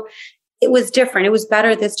 So it was different. It was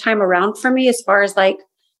better this time around for me as far as like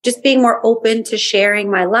just being more open to sharing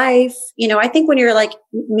my life. You know, I think when you're like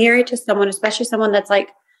married to someone, especially someone that's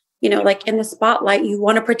like, you know, like in the spotlight, you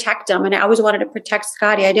want to protect him. And I always wanted to protect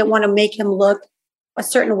Scotty. I didn't want to make him look a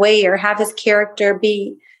certain way or have his character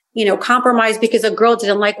be, you know, compromised because a girl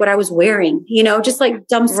didn't like what I was wearing, you know, just like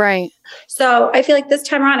dumb stuff. Right. So I feel like this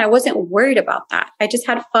time around, I wasn't worried about that. I just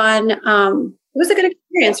had fun. It was a good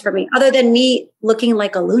experience for me, other than me looking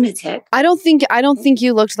like a lunatic. I don't think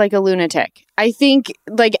you looked like a lunatic. I think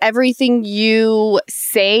like everything you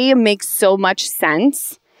say makes so much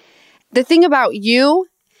sense. The thing about you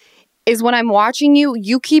is when I'm watching you,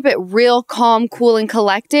 you keep it real calm, cool, and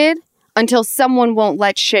collected until someone won't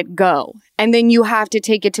let shit go. And then you have to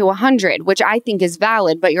take it to 100, which I think is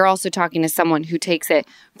valid, but you're also talking to someone who takes it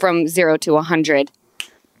from 0 to 100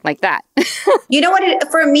 like that. You know what?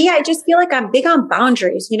 For me, I just feel like I'm big on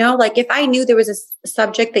boundaries. You know, like if I knew there was a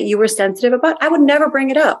subject that you were sensitive about, I would never bring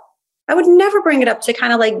it up. I would never bring it up to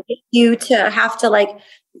kind of like get you to have to like,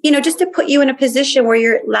 you know, just to put you in a position where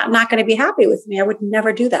you're not going to be happy with me. I would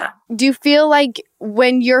never do that. Do you feel like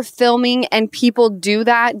when you're filming and people do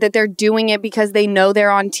that they're doing it because they know they're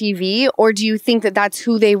on TV? Or do you think that that's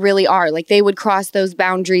who they really are? Like they would cross those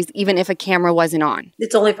boundaries even if a camera wasn't on?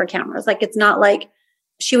 It's only for cameras. Like it's not like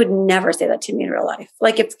she would never say that to me in real life.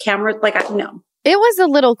 Like if cameras, like no. It was a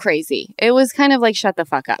little crazy. It was kind of like, shut the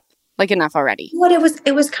fuck up. Like enough already. What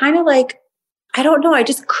it was kind of like, I don't know. I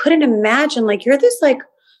just couldn't imagine like, you're this like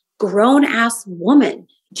grown ass woman,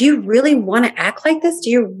 do you really want to act like this? Do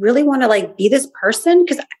you really want to like be this person?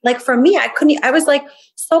 Because like for me, I was like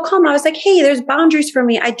so calm. I was like, hey, there's boundaries for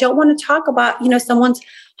me. I don't want to talk about, someone's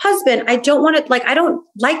husband. I don't want to I don't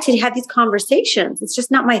like to have these conversations. It's just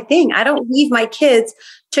not my thing. I don't leave my kids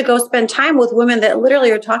to go spend time with women that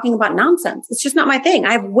literally are talking about nonsense. It's just not my thing.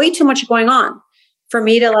 I have way too much going on for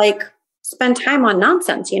me to spend time on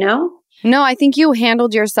nonsense, No, I think you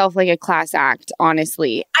handled yourself like a class act,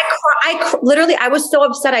 honestly. Literally, I was so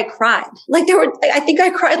upset I cried. I think I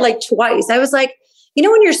cried twice. I was like,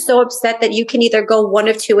 when you're so upset that you can either go one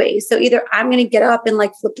of two ways. So either I'm going to get up and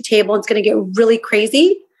flip the table and it's going to get really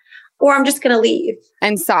crazy, or I'm just going to leave.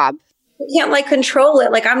 And sob. I can't control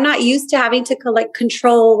it. I'm not used to having to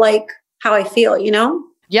control how I feel,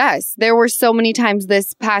 Yes, there were so many times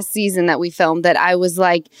this past season that we filmed that I was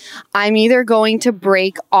like, I'm either going to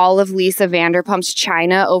break all of Lisa Vanderpump's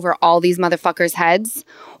china over all these motherfuckers' heads,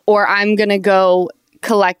 or I'm going to go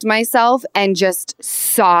collect myself and just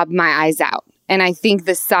sob my eyes out. And I think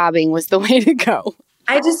the sobbing was the way to go.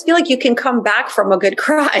 I just feel like you can come back from a good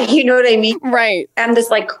cry. You know what I mean? Right. I'm this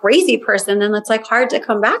crazy person and it's hard to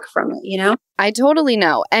come back from it, I totally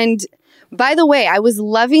know. And by the way, I was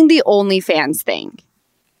loving the OnlyFans thing.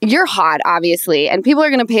 You're hot, obviously, and people are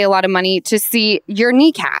going to pay a lot of money to see your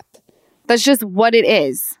kneecap. That's just what it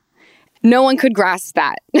is. No one could grasp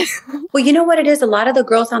that. Well, you know what it is? A lot of the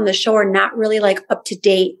girls on the show are not really up to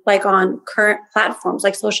date, on current platforms,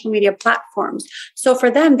 social media platforms. So for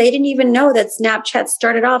them, they didn't even know that Snapchat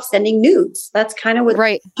started off sending nudes. That's kind of what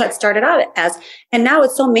Snapchat started out as. And now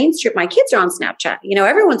it's so mainstream. My kids are on Snapchat.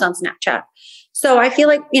 Everyone's on Snapchat. So I feel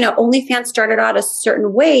like, OnlyFans started out a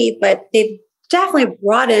certain way, but they've definitely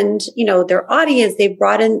broadened, their audience. They've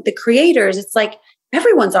brought in the creators. It's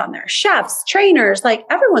everyone's on there. Chefs, trainers,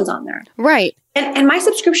 everyone's on there. Right. And my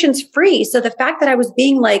subscription's free. So the fact that I was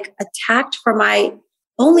being attacked for my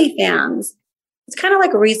OnlyFans, it's kind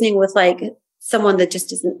of reasoning with someone that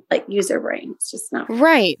just doesn't use their brain. It's just not.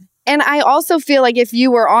 Right. And I also feel like if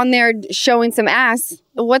you were on there showing some ass,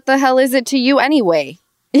 what the hell is it to you anyway?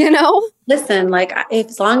 Listen,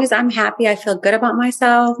 as long as I'm happy, I feel good about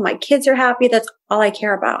myself. My kids are happy. That's all I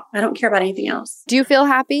care about. I don't care about anything else. Do you feel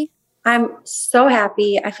happy? I'm so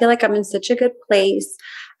happy. I feel like I'm in such a good place.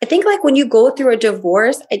 I think when you go through a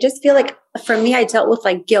divorce, I just feel for me, I dealt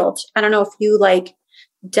with guilt. I don't know if you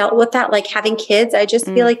dealt with that, having kids. I just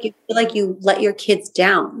feel you let your kids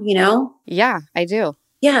down, Yeah, I do.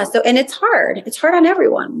 Yeah. So, and it's hard. It's hard on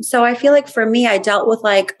everyone. So I feel for me, I dealt with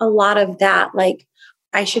a lot of that.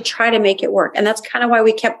 I should try to make it work. And that's kind of why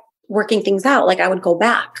we kept working things out. I would go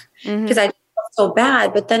back because I felt so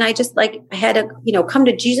bad. But then I just I had a, come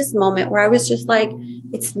to Jesus moment where I was just I'm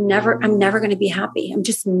never going to be happy. I'm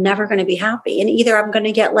just never going to be happy. And either I'm going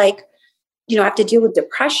to get have to deal with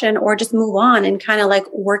depression or just move on and kind of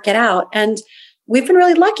work it out. And we've been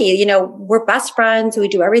really lucky. We're best friends. We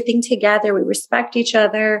do everything together. We respect each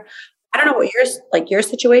other. I don't know what your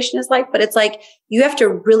situation is but it's you have to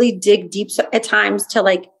really dig deep at times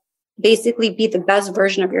to basically be the best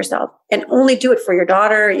version of yourself and only do it for your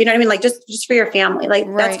daughter. You know what I mean? Just for your family. Right.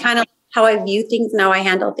 That's kind of how I view things and how I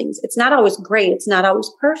handle things. It's not always great. It's not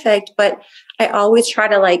always perfect, but I always try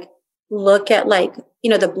to look at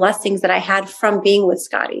the blessings that I had from being with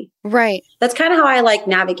Scotty. Right. That's kind of how I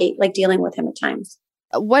navigate dealing with him at times.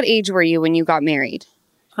 What age were you when you got married?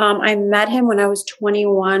 I met him when I was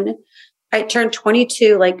 21. I turned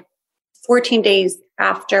 22 14 days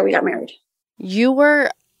after we got married. You were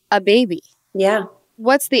a baby. Yeah.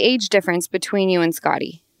 What's the age difference between you and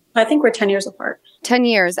Scotty? I think we're 10 years apart. 10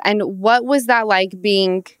 years. And what was that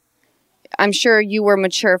being, I'm sure you were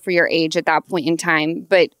mature for your age at that point in time,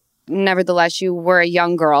 but nevertheless, you were a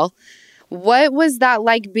young girl. What was that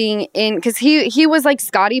being in, because he was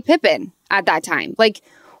Scottie Pippen at that time.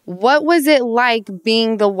 What was it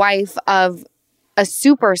being the wife of a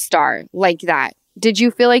superstar like that? Did you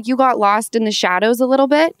feel you got lost in the shadows a little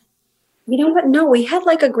bit? You know what? No, we had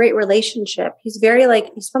a great relationship. He's very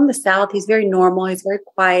he's from the South. He's very normal. He's very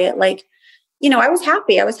quiet. I was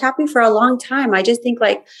happy. I was happy for a long time. I just think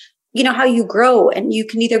how you grow and you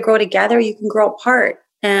can either grow together, or you can grow apart.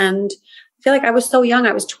 And I feel I was so young.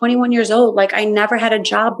 I was 21 years old. I never had a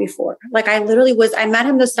job before. I met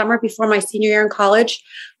him the summer before my senior year in college.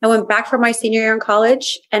 I went back for my senior year in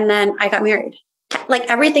college and then I got married.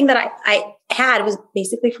 Everything that I had was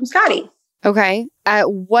basically from Scotty. Okay.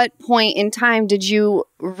 At what point in time did you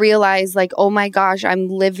realize oh my gosh, I'm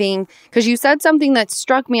living, because you said something that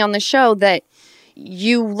struck me on the show, that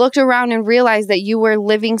you looked around and realized that you were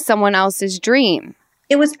living someone else's dream.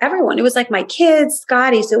 it was everyone. It was like my kids,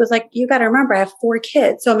 Scotty. So it was like, you got to remember, I have 4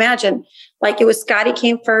 kids. So imagine, like, it was Scotty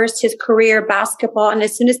came first, his career, basketball. And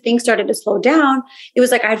as soon as things started to slow down, it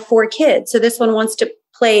was like, I had 4 kids. So this one wants to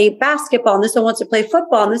play basketball and this one wants to play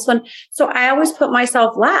football and this one. So I always put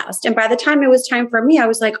myself last. And by the time it was time for me, I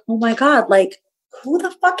was like, oh my God, like, who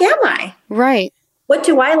the fuck am I? Right. What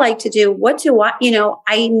do I like to do? What do I,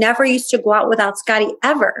 I never used to go out without Scotty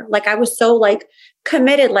ever. Like I was so like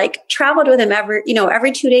committed, like traveled with him every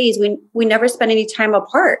 2 days. We never spent any time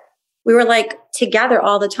apart. We were like together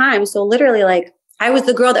all the time. So literally like I was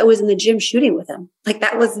the girl that was in the gym shooting with him. Like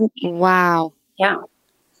that was me. Wow. Yeah.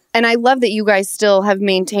 And I love that you guys still have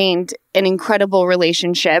maintained an incredible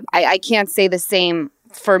relationship. I can't say the same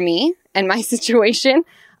for me and my situation.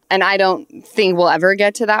 And I don't think we'll ever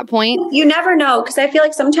get to that point. You never know. Because I feel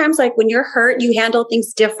like sometimes like when you're hurt, you handle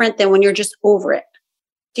things different than when you're just over it.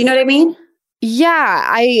 Do you know what I mean? Yeah.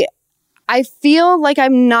 I feel like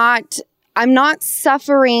I'm not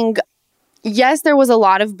suffering. Yes, there was a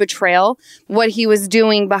lot of betrayal. What he was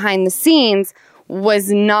doing behind the scenes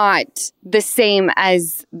was not the same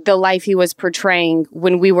as the life he was portraying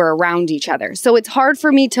when we were around each other. So it's hard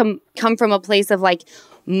for me to come from a place of like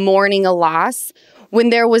mourning a loss when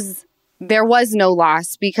there was no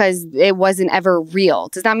loss because it wasn't ever real.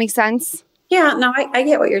 Does that make sense? Yeah, no, I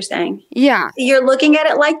get what you're saying. Yeah. You're looking at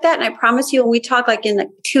it like that. And I promise you, when we talk like in like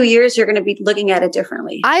 2 years, you're going to be looking at it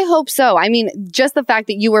differently. I hope so. I mean, just the fact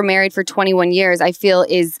that you were married for 21 years, I feel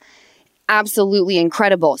is absolutely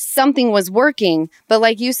incredible. Something was working. But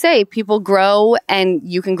like you say, people grow and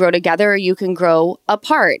you can grow together or you can grow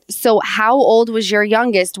apart. So how old was your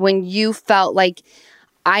youngest when you felt like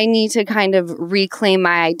I need to kind of reclaim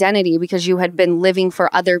my identity because you had been living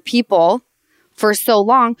for other people for so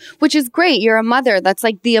long, which is great. You're a mother. That's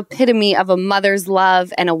like the epitome of a mother's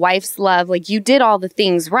love and a wife's love. Like you did all the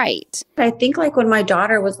things right. I think like when my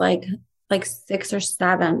daughter was like 6 or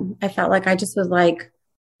 7, I felt like I just was like,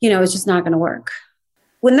 it's just not going to work.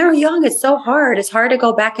 When they're young, it's so hard. It's hard to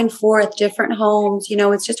go back and forth, different homes.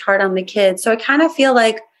 It's just hard on the kids. So I kind of feel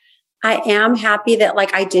like I am happy that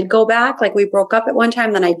like I did go back. Like we broke up at one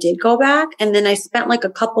time, then I did go back. And then I spent like a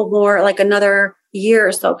couple more, like another year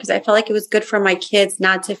or so, because I felt like it was good for my kids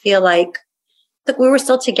not to feel like we were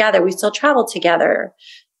still together. We still traveled together.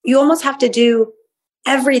 You almost have to do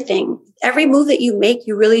everything. Every move that you make,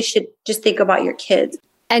 you really should just think about your kids.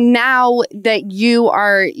 And now that you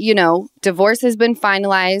are, divorce has been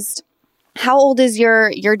finalized. How old is your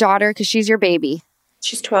daughter? Because she's your baby.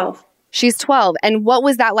 She's 12. She's 12. And what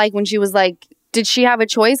was that like when she was like, did she have a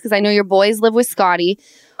choice? Because I know your boys live with Scotty.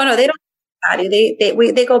 Oh, no, they don't have Scotty.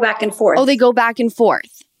 They go back and forth. Oh, they go back and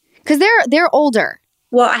forth. Because they're older.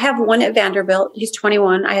 Well, I have one at Vanderbilt. He's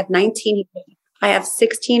 21. I have 19. I have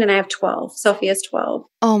 16 and I have 12. Sophia's 12.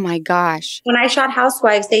 Oh my gosh. When I shot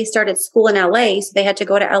Housewives, they started school in LA. So they had to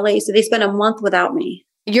go to LA. So they spent a month without me.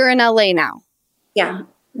 You're in LA now. Yeah.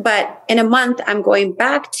 But in a month, I'm going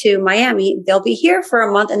back to Miami. They'll be here for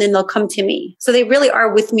a month and then they'll come to me. So they really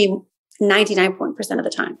are with me 99% of the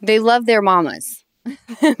time. They love their mamas.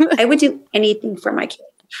 I would do anything for my kid.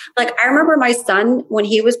 Like I remember my son when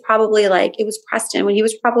he was probably like, it was Preston, when he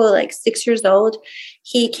was probably like 6 years old,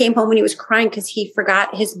 he came home and he was crying because he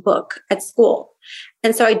forgot his book at school.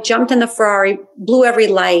 And so I jumped in the Ferrari, blew every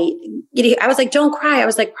light. I was like, don't cry. I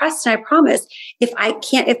was like, Preston, I promise if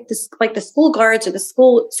the school guards or the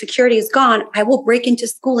school security is gone, I will break into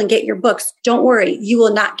school and get your books. Don't worry. You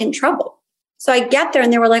will not get in trouble. So I get there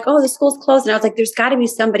and they were like, oh, the school's closed. And I was like, there's got to be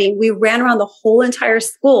somebody. We ran around the whole entire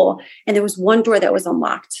school and there was one door that was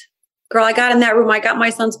unlocked. Girl, I got in that room. I got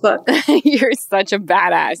my son's book. You're such a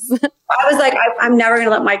badass. I was like, I'm never going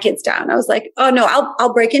to let my kids down. I was like, oh no,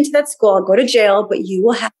 I'll break into that school. I'll go to jail, but you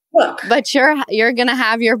will have a book. But you're going to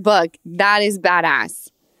have your book. That is badass.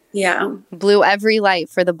 Yeah. Blew every light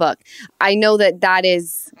for the book. I know that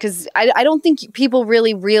is because I don't think people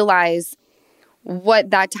really realize what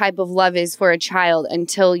that type of love is for a child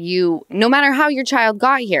until no matter how your child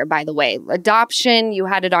got here, by the way, adoption, you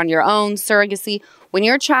had it on your own, surrogacy. When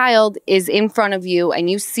your child is in front of you and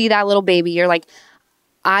you see that little baby, you're like,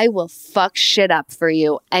 I will fuck shit up for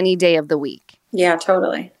you any day of the week. Yeah,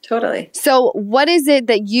 totally. Totally. So what is it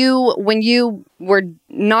that when you were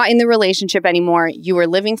not in the relationship anymore, you were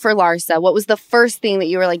living for Larsa, what was the first thing that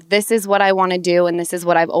you were like, this is what I want to do and this is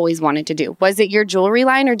what I've always wanted to do? Was it your jewelry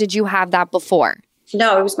line or did you have that before?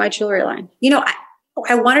 No, it was my jewelry line.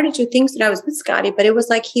 I wanted to do things when I was with Scotty, but it was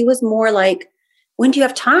like, he was more like, when do you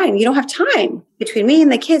have time? You don't have time. Between me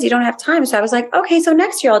and the kids, you don't have time. So I was like, okay, so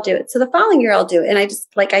next year I'll do it. So the following year I'll do it. And I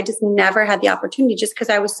just never had the opportunity just because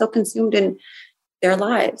I was so consumed in their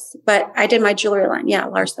lives. But I did my jewelry line. Yeah,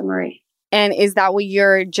 Larsa Marie. And is that what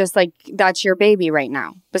you're just like, that's your baby right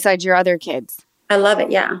now, besides your other kids? I love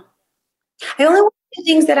it. Yeah. I only want to do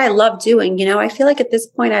things that I love doing. You know, I feel like at this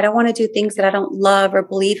point, I don't want to do things that I don't love or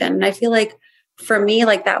believe in. And I feel like for me,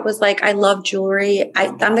 like that was like, I love jewelry.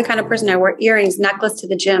 I'm the kind of person I wear earrings, necklace to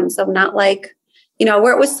the gym. So I'm not like, you know, I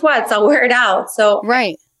wear it with sweats, I'll wear it out. So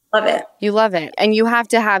right. Love it. You love it. And you have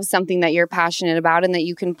to have something that you're passionate about and that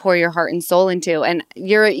you can pour your heart and soul into. And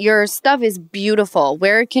your stuff is beautiful.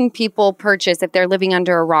 Where can people purchase if they're living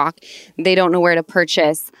under a rock? They don't know where to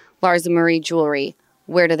purchase Larsa Marie jewelry.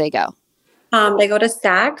 Where do they go? They go to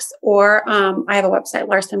Saks or I have a website,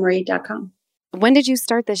 larsamarie.com. When did you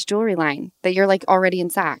start this jewelry line that you're like already in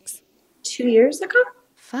Saks? 2 years ago.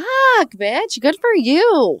 Fuck, bitch. Good for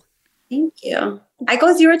you. Thank you. I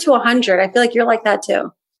go 0 to 100. I feel like you're like that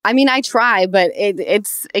too. I mean, I try, but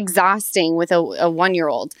it's exhausting with a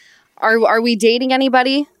 1-year-old. Are we dating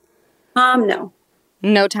anybody? No.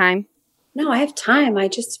 No time? No, I have time. I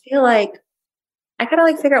just feel like I gotta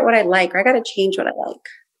like figure out what I like, or I gotta change what I like.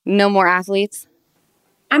 No more athletes?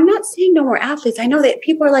 I'm not saying no more athletes. I know that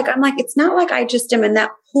people are like, I'm like, it's not like I just am in that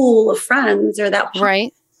pool of friends or that pond.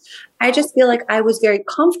 Right. I just feel like I was very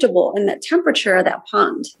comfortable in that temperature of that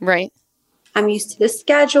pond. Right. I'm used to the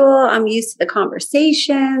schedule. I'm used to the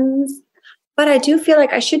conversations. But I do feel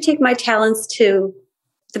like I should take my talents to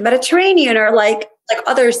the Mediterranean or like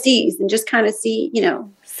other seas and just kind of see, you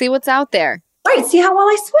know. See what's out there. Right. See how well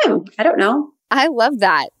I swim. I don't know. I love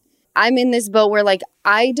that. I'm in this boat where like,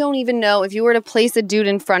 I don't even know if you were to place a dude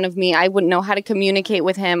in front of me, I wouldn't know how to communicate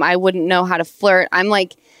with him. I wouldn't know how to flirt. I'm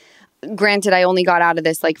like, granted, I only got out of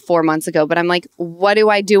this like 4 months ago, but I'm like, what do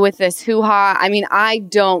I do with this hoo-ha? I mean, I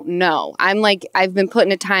don't know. I'm like, I've been put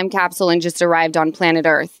in a time capsule and just arrived on planet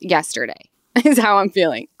Earth yesterday is how I'm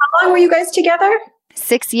feeling. How long were you guys together?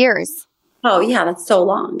 6 years. Oh, yeah, that's so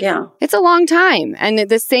long. Yeah. It's a long time. And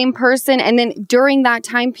the same person. And then during that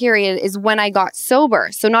time period is when I got sober.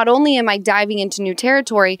 So not only am I diving into new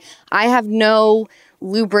territory, I have no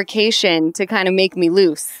lubrication to kind of make me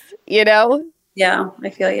loose, you know? Yeah, I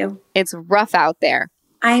feel you. It's rough out there.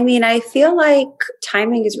 I mean, I feel like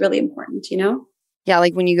timing is really important, you know? Yeah,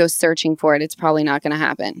 like when you go searching for it, it's probably not going to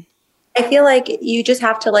happen. I feel like you just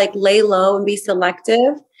have to like lay low and be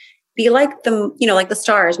selective. Be like the, you know, like the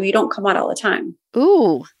stars where you don't come out all the time.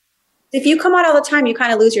 Ooh. If you come out all the time, you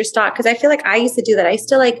kind of lose your stock. Because I feel like I used to do that. I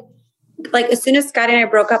still like as soon as Scotty and I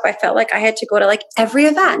broke up, I felt like I had to go to like every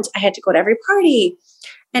event. I had to go to every party.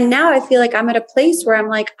 And now I feel like I'm at a place where I'm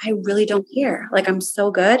like, I really don't care. Like I'm so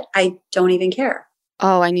good. I don't even care.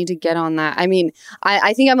 Oh, I need to get on that. I mean,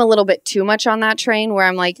 I think I'm a little bit too much on that train where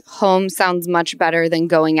I'm like, home sounds much better than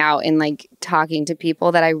going out and like talking to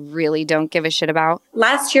people that I really don't give a shit about.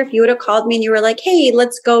 Last year, if you would have called me and you were like, hey,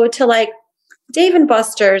 let's go to like Dave &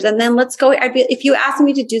 Buster's and then let's go. If you asked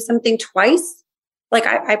me to do something twice, like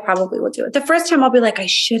I probably will do it. The first time I'll be like, I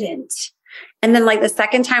shouldn't. And then like the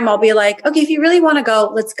second time I'll be like, okay, if you really want to go,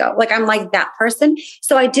 let's go. Like I'm like that person.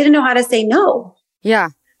 So I didn't know how to say no. Yeah.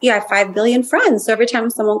 Yeah, I have 5 billion friends. So every time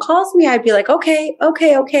someone calls me, I'd be like, okay.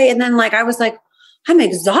 And then like, I was like, I'm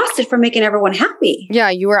exhausted from making everyone happy. Yeah,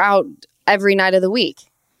 you were out every night of the week.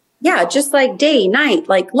 Yeah, just like day, night,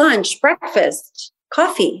 like lunch, breakfast,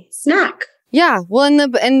 coffee, snack. Yeah, well,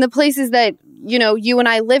 in the places that, you know, you and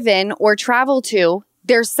I live in or travel to,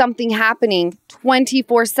 there's something happening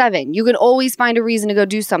 24/7. You can always find a reason to go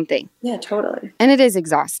do something. Yeah, totally. And it is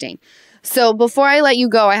exhausting. So before I let you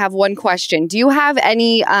go, I have one question. Do you have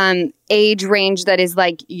any age range that is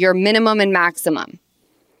like your minimum and maximum?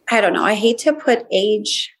 I don't know. I hate to put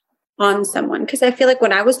age on someone because I feel like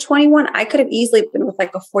when I was 21, I could have easily been with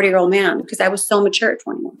like a 40-year-old man because I was so mature at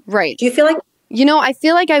 21. Right. Do you feel like? You know, I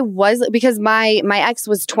feel like I was because my ex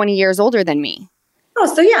was 20 years older than me.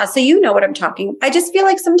 Oh, so yeah. So you know what I'm talking. I just feel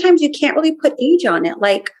like sometimes you can't really put age on it.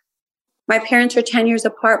 Like my parents are 10 years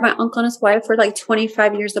apart. My uncle and his wife are like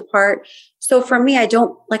 25 years apart. So for me, I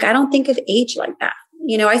don't think of age like that.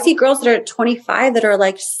 You know, I see girls that are 25 that are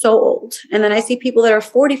like so old. And then I see people that are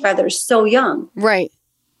 45 that are so young. Right.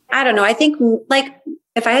 I don't know. I think like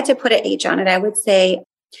if I had to put an age on it, I would say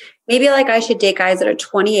maybe like I should date guys that are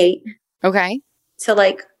 28. Okay. To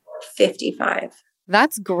like 55.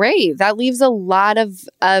 That's great. That leaves a lot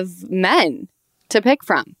of men to pick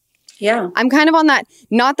from. Yeah. I'm kind of on that,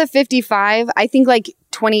 not the 55. I think like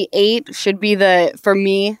 28 should be for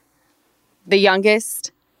me, the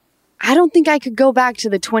youngest. I don't think I could go back to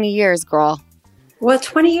the 20 years, girl. Well,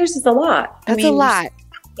 20 years is a lot. That's a lot.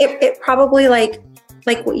 It probably like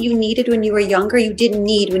what you needed when you were younger, you didn't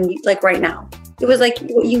need when you, like right now. It was like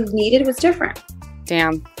what you needed was different.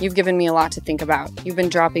 Damn, you've given me a lot to think about. You've been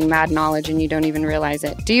dropping mad knowledge and you don't even realize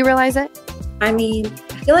it. Do you realize it? I mean,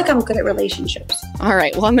 feel like I'm good at relationships. All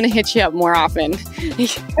right. Well, I'm going to hit you up more often.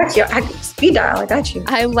 Got you. Speed dial. I got you.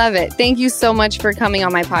 I love it. Thank you so much for coming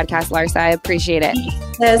on my podcast, Larsa. I appreciate it.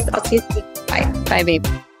 Liz, I'll see you soon. Bye. Bye, babe.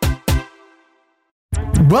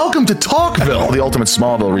 Welcome to Talkville, the ultimate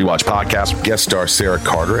Smallville rewatch podcast. Guest star Sarah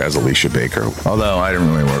Carter as Alicia Baker. Although I didn't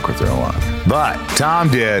really work with her a lot. But Tom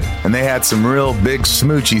did, and they had some real big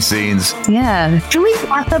smoochy scenes. Yeah. Can we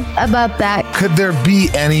talk about that? Could there be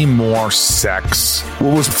any more sex?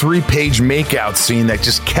 What was a 3-page makeout scene that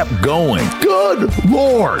just kept going? Good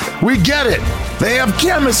Lord. We get it. They have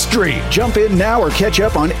chemistry. Jump in now or catch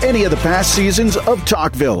up on any of the past seasons of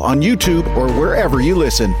Talkville on YouTube or wherever you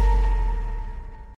listen.